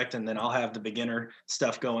aspect, and then I'll have the beginner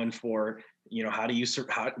stuff going for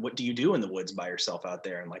what do you do in the woods by yourself out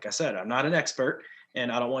there. And like I said, I'm not an expert,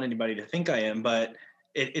 and I don't want anybody to think I am, but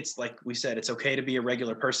it's like we said, it's okay to be a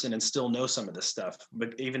regular person and still know some of this stuff.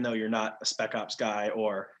 But even though you're not a spec ops guy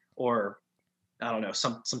or I don't know,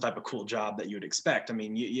 some type of cool job that you would expect.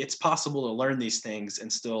 It's possible to learn these things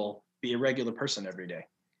and still be a regular person every day.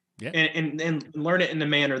 Yeah. And learn it in a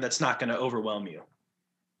manner that's not going to overwhelm you.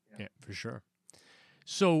 Yeah, for sure.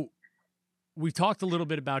 So we've talked a little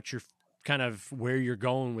bit about your kind of where you're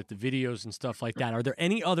going with the videos and stuff like that. Are there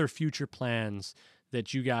any other future plans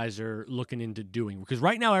that you guys are looking into doing? Because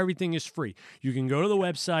right now everything is free. You can go to the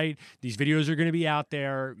website. These videos are going to be out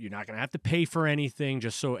there. You're not going to have to pay for anything.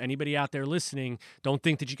 Just so anybody out there listening, don't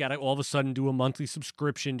think that you got to all of a sudden do a monthly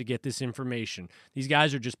subscription to get this information. These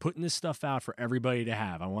guys are just putting this stuff out for everybody to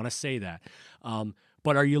have. I want to say that.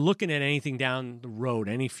 But are you looking at anything down the road?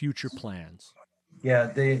 Any future plans? Yeah,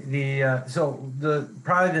 probably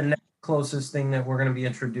the next closest thing that we're going to be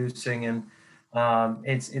introducing, and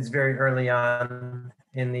it's very early on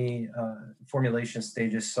in the formulation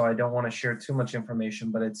stages, so I don't want to share too much information,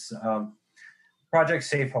 but it's Project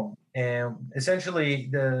Safe Home. And essentially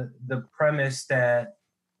the premise that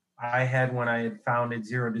I had when I had founded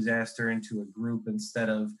Zero Disaster into a group instead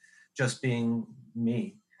of just being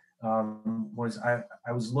me was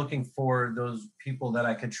I was looking for those people that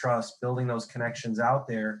I could trust, building those connections out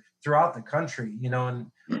there throughout the country, and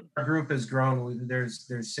our group has grown. There's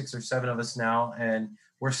 6 or 7 of us now, and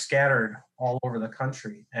we're scattered all over the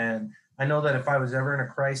country. And I know that if I was ever in a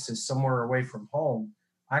crisis somewhere away from home,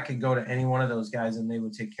 I could go to any one of those guys and they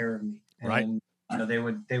would take care of me. Right. And they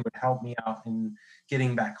would help me out in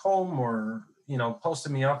getting back home, or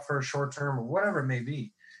posting me up for a short term or whatever it may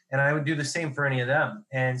be. And I would do the same for any of them.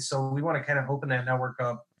 And so we want to kind of open that network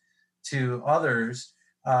up to others.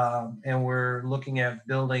 And we're looking at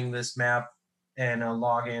building this map and a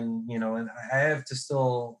login, and I have to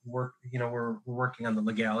still work, we're working on the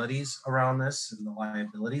legalities around this and the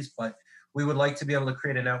liabilities, but we would like to be able to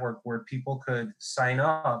create a network where people could sign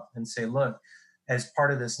up and say, look, as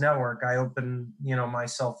part of this network, I open,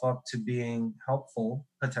 myself up to being helpful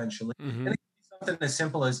potentially. Mm-hmm. And it could be something as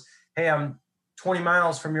simple as, hey, I'm 20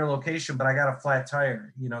 miles from your location, but I got a flat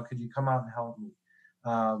tire, could you come out and help me?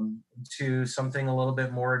 to something a little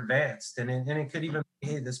bit more advanced. And it could even be,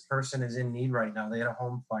 hey, this person is in need right now. They had a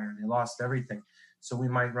home fire, they lost everything. So we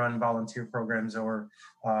might run volunteer programs, or,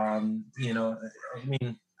 you know, I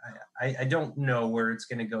mean, I don't know where it's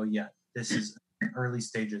going to go yet. This is early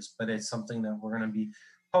stages, but it's something that we're going to be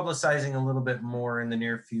publicizing a little bit more in the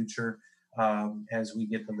near future, as we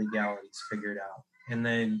get the legalities figured out. And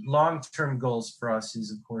then long-term goals for us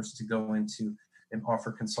is, of course, to go into and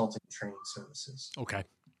offer consulting training services. Okay.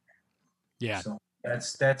 Yeah. So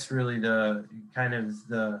that's really the kind of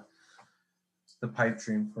the pipe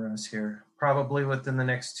dream for us here, probably within the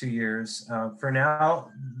next 2 years. For now,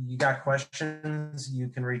 you got questions, you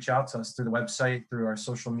can reach out to us through the website, through our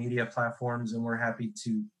social media platforms, and we're happy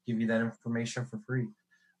to give you that information for free.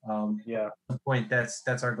 At the point,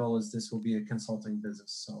 that's our goal, is this will be a consulting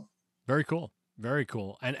business. So very cool. Very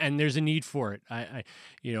cool. And there's a need for it.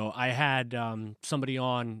 I had somebody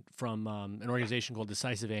on from an organization called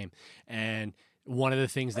Decisive Aim, and one of the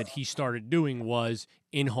things that he started doing was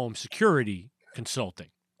in-home security consulting.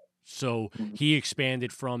 So he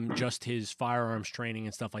expanded from just his firearms training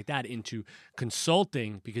and stuff like that into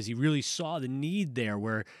consulting, because he really saw the need there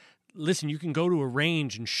where, listen, you can go to a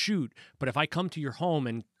range and shoot, but if I come to your home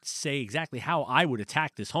and say exactly how I would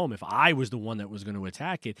attack this home if I was the one that was going to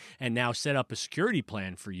attack it, and now set up a security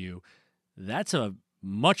plan for you, that's a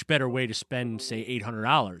much better way to spend, say,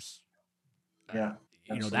 $800. Yeah.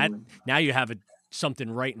 You know, that now you have something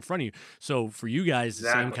right in front of you. So for you guys, the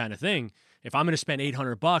same kind of thing. If I'm going to spend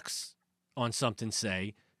 $800 on something,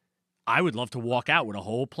 say, I would love to walk out with a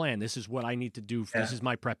whole plan. This is what I need to do. This is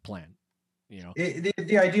my prep plan. You know,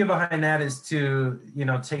 the idea behind that is to, you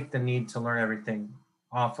know, take the need to learn everything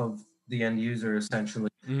off of the end user. Essentially,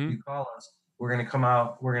 you call us, we're going to come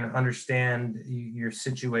out, we're going to understand your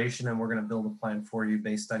situation, and we're going to build a plan for you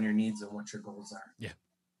based on your needs and what your goals are. Yeah,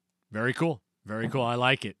 very cool, very cool. I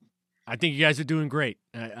like it. I think you guys are doing great.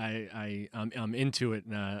 I'm into it,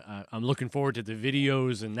 and I'm looking forward to the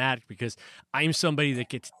videos and that, because I'm somebody that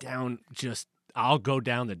gets down I'll go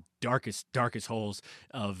down the darkest holes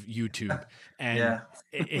of YouTube, and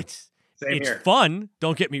it's fun.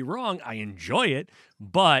 Don't get me wrong. I enjoy it,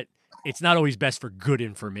 but it's not always best for good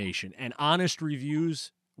information and honest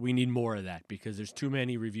reviews. We need more of that, because there's too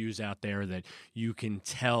many reviews out there that you can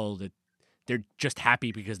tell that they're just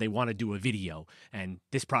happy because they want to do a video and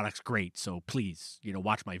this product's great, so please, you know,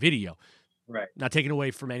 watch my video. Right. Not taking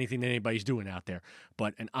away from anything that anybody's doing out there,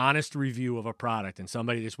 but an honest review of a product and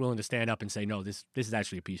somebody that's willing to stand up and say, no, this is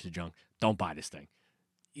actually a piece of junk. Don't buy this thing.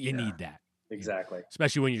 You need that. Exactly. You know,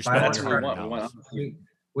 especially when you're spending $100.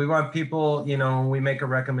 We want people, you know, when we make a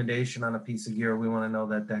recommendation on a piece of gear, we want to know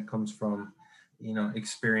that comes from, you know,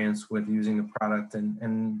 experience with using the product.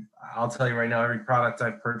 And I'll tell you right now, every product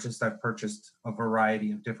I've purchased a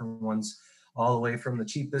variety of different ones, all the way from the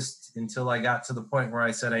cheapest until I got to the point where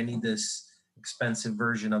I said, I need this expensive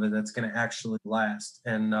version of it that's going to actually last.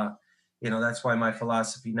 And, you know, that's why my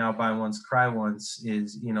philosophy now, buy once, cry once,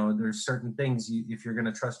 is, you know, there's certain things if you're going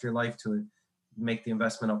to trust your life to it, make the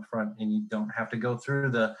investment up front, and you don't have to go through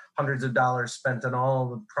the hundreds of dollars spent on all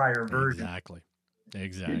the prior versions.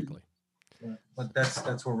 Exactly. Yeah, but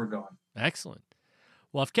that's where we're going. Excellent.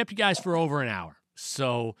 Well, I've kept you guys for over an hour.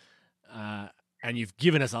 So, and you've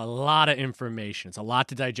given us a lot of information. It's a lot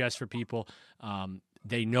to digest for people.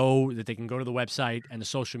 They know that they can go to the website and the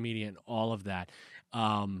social media and all of that.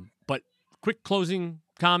 But quick closing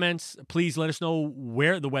comments. Please let us know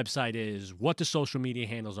where the website is, what the social media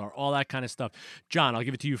handles are, all that kind of stuff. John, I'll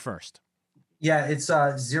give it to you first. Yeah, it's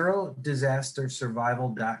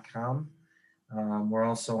ZeroDisasterSurvival.com. We're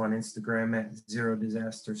also on Instagram at Zero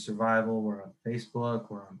Disaster Survival. We're on Facebook.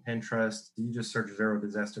 We're on Pinterest. You just search Zero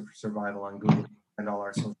Disaster Survival on Google and all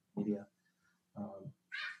our social media.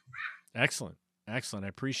 Excellent. I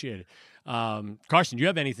appreciate it. Carson, do you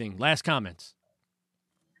have anything? Last comments?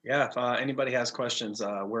 Yeah, if anybody has questions,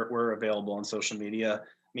 we're available on social media.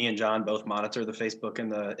 Me and John both monitor the Facebook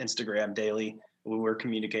and the Instagram daily. We're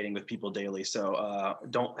communicating with people daily, so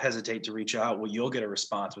don't hesitate to reach out. Well, you'll get a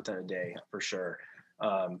response within a day for sure.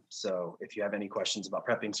 So if you have any questions about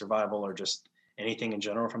prepping, survival, or just anything in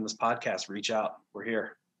general from this podcast, reach out. We're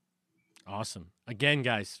here. Awesome. Again,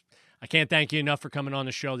 guys, I can't thank you enough for coming on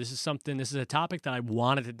the show. This is a topic that I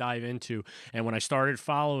wanted to dive into. And when I started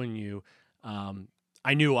following you,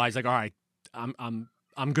 I knew, I was like, all right, I'm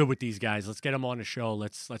I'm good with these guys. Let's get them on the show.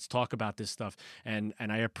 Let's talk about this stuff. And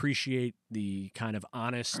I appreciate the kind of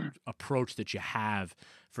honest approach that you have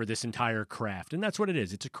for this entire craft. And that's what it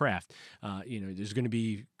is. It's a craft. There's going to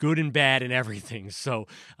be good and bad in everything. So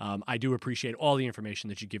I do appreciate all the information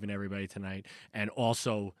that you've given everybody tonight, and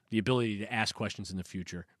also the ability to ask questions in the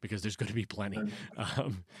future, because there's going to be plenty.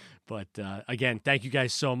 But again, thank you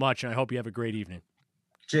guys so much, and I hope you have a great evening.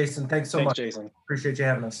 Jason, thanks so much. Jason. Appreciate you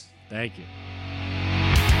having us. Thank you.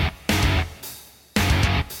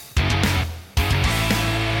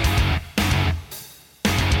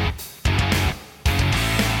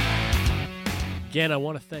 Again, I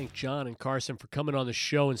want to thank John and Carson for coming on the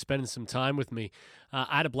show and spending some time with me.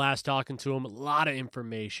 I had a blast talking to them. A lot of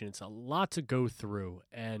information. It's a lot to go through.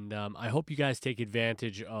 And I hope you guys take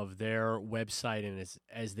advantage of their website. And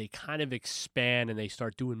as they kind of expand and they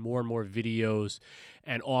start doing more and more videos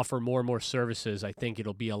and offer more and more services, I think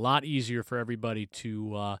it'll be a lot easier for everybody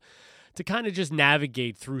to kind of just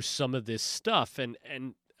navigate through some of this stuff. And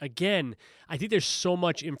again, I think there's so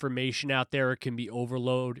much information out there, it can be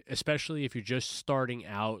overload, especially if you're just starting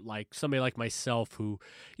out, like somebody like myself who,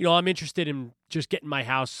 I'm interested in just getting my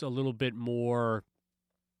house a little bit more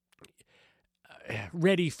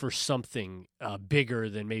ready for something bigger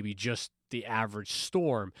than maybe just the average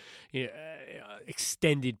storm,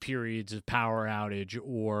 extended periods of power outage,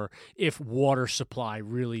 or if water supply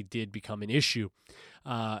really did become an issue.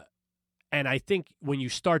 And I think when you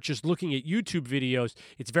start just looking at YouTube videos,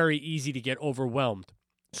 it's very easy to get overwhelmed.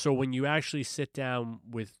 So when you actually sit down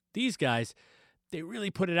with these guys, they really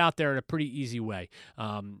put it out there in a pretty easy way.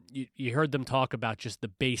 You heard them talk about just the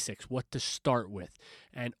basics, what to start with.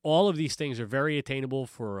 And all of these things are very attainable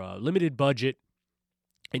for a limited budget.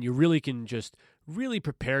 And you really can just really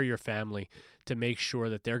prepare your family to make sure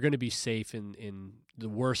that they're going to be safe in the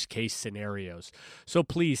worst case scenarios. So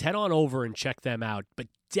please head on over and check them out, but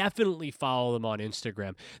definitely follow them on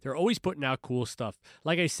Instagram. They're always putting out cool stuff.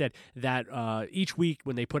 Like I said, that each week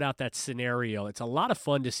when they put out that scenario, it's a lot of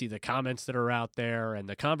fun to see the comments that are out there and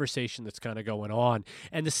the conversation that's kind of going on.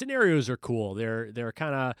 And the scenarios are cool. They're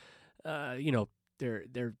kind of,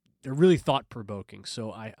 they're really thought provoking.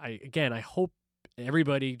 So I hope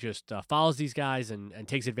everybody just follows these guys and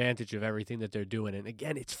takes advantage of everything that they're doing. And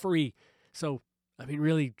again, it's free. So,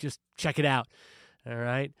 really just check it out. All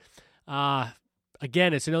right.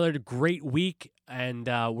 Again, it's another great week, and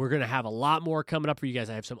we're going to have a lot more coming up for you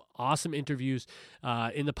guys. I have some awesome interviews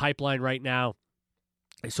in the pipeline right now.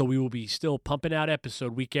 So we will be still pumping out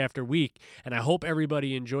episode week after week, and I hope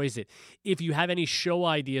everybody enjoys it. If you have any show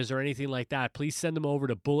ideas or anything like that, please send them over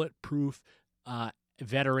to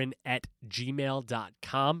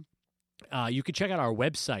bulletproofveteran@gmail.com. You can check out our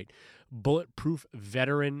website,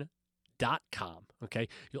 bulletproofveteran.com. Okay,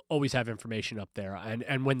 you'll always have information up there,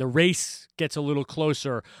 and when the race gets a little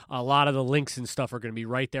closer, a lot of the links and stuff are going to be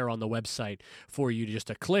right there on the website for you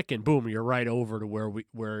to click, and boom, you're right over to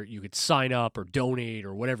where you could sign up or donate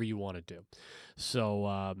or whatever you want to do.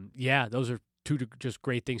 So those are two just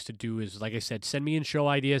great things to do. Is, like I said, send me in show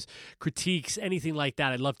ideas, critiques, anything like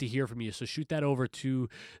that. I'd love to hear from you. So shoot that over to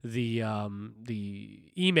the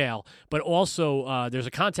email. But also, there's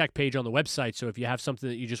a contact page on the website. So if you have something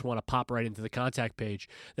that you just want to pop right into the contact page,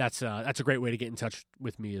 that's a great way to get in touch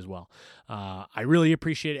with me as well. I really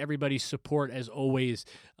appreciate everybody's support as always.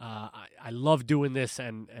 I love doing this,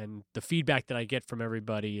 and the feedback that I get from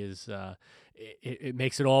everybody is it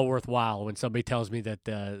makes it all worthwhile. When somebody tells me that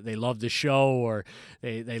they love the show or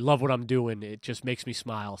they love what I'm doing, it just makes me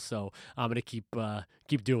smile. So I'm going to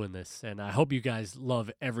keep doing this, and I hope you guys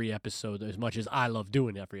love every episode as much as I love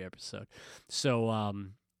doing every episode. So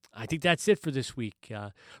I think that's it for this week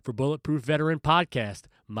for Bulletproof Veteran Podcast.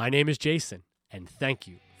 My name is Jason, and thank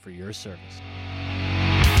you for your service.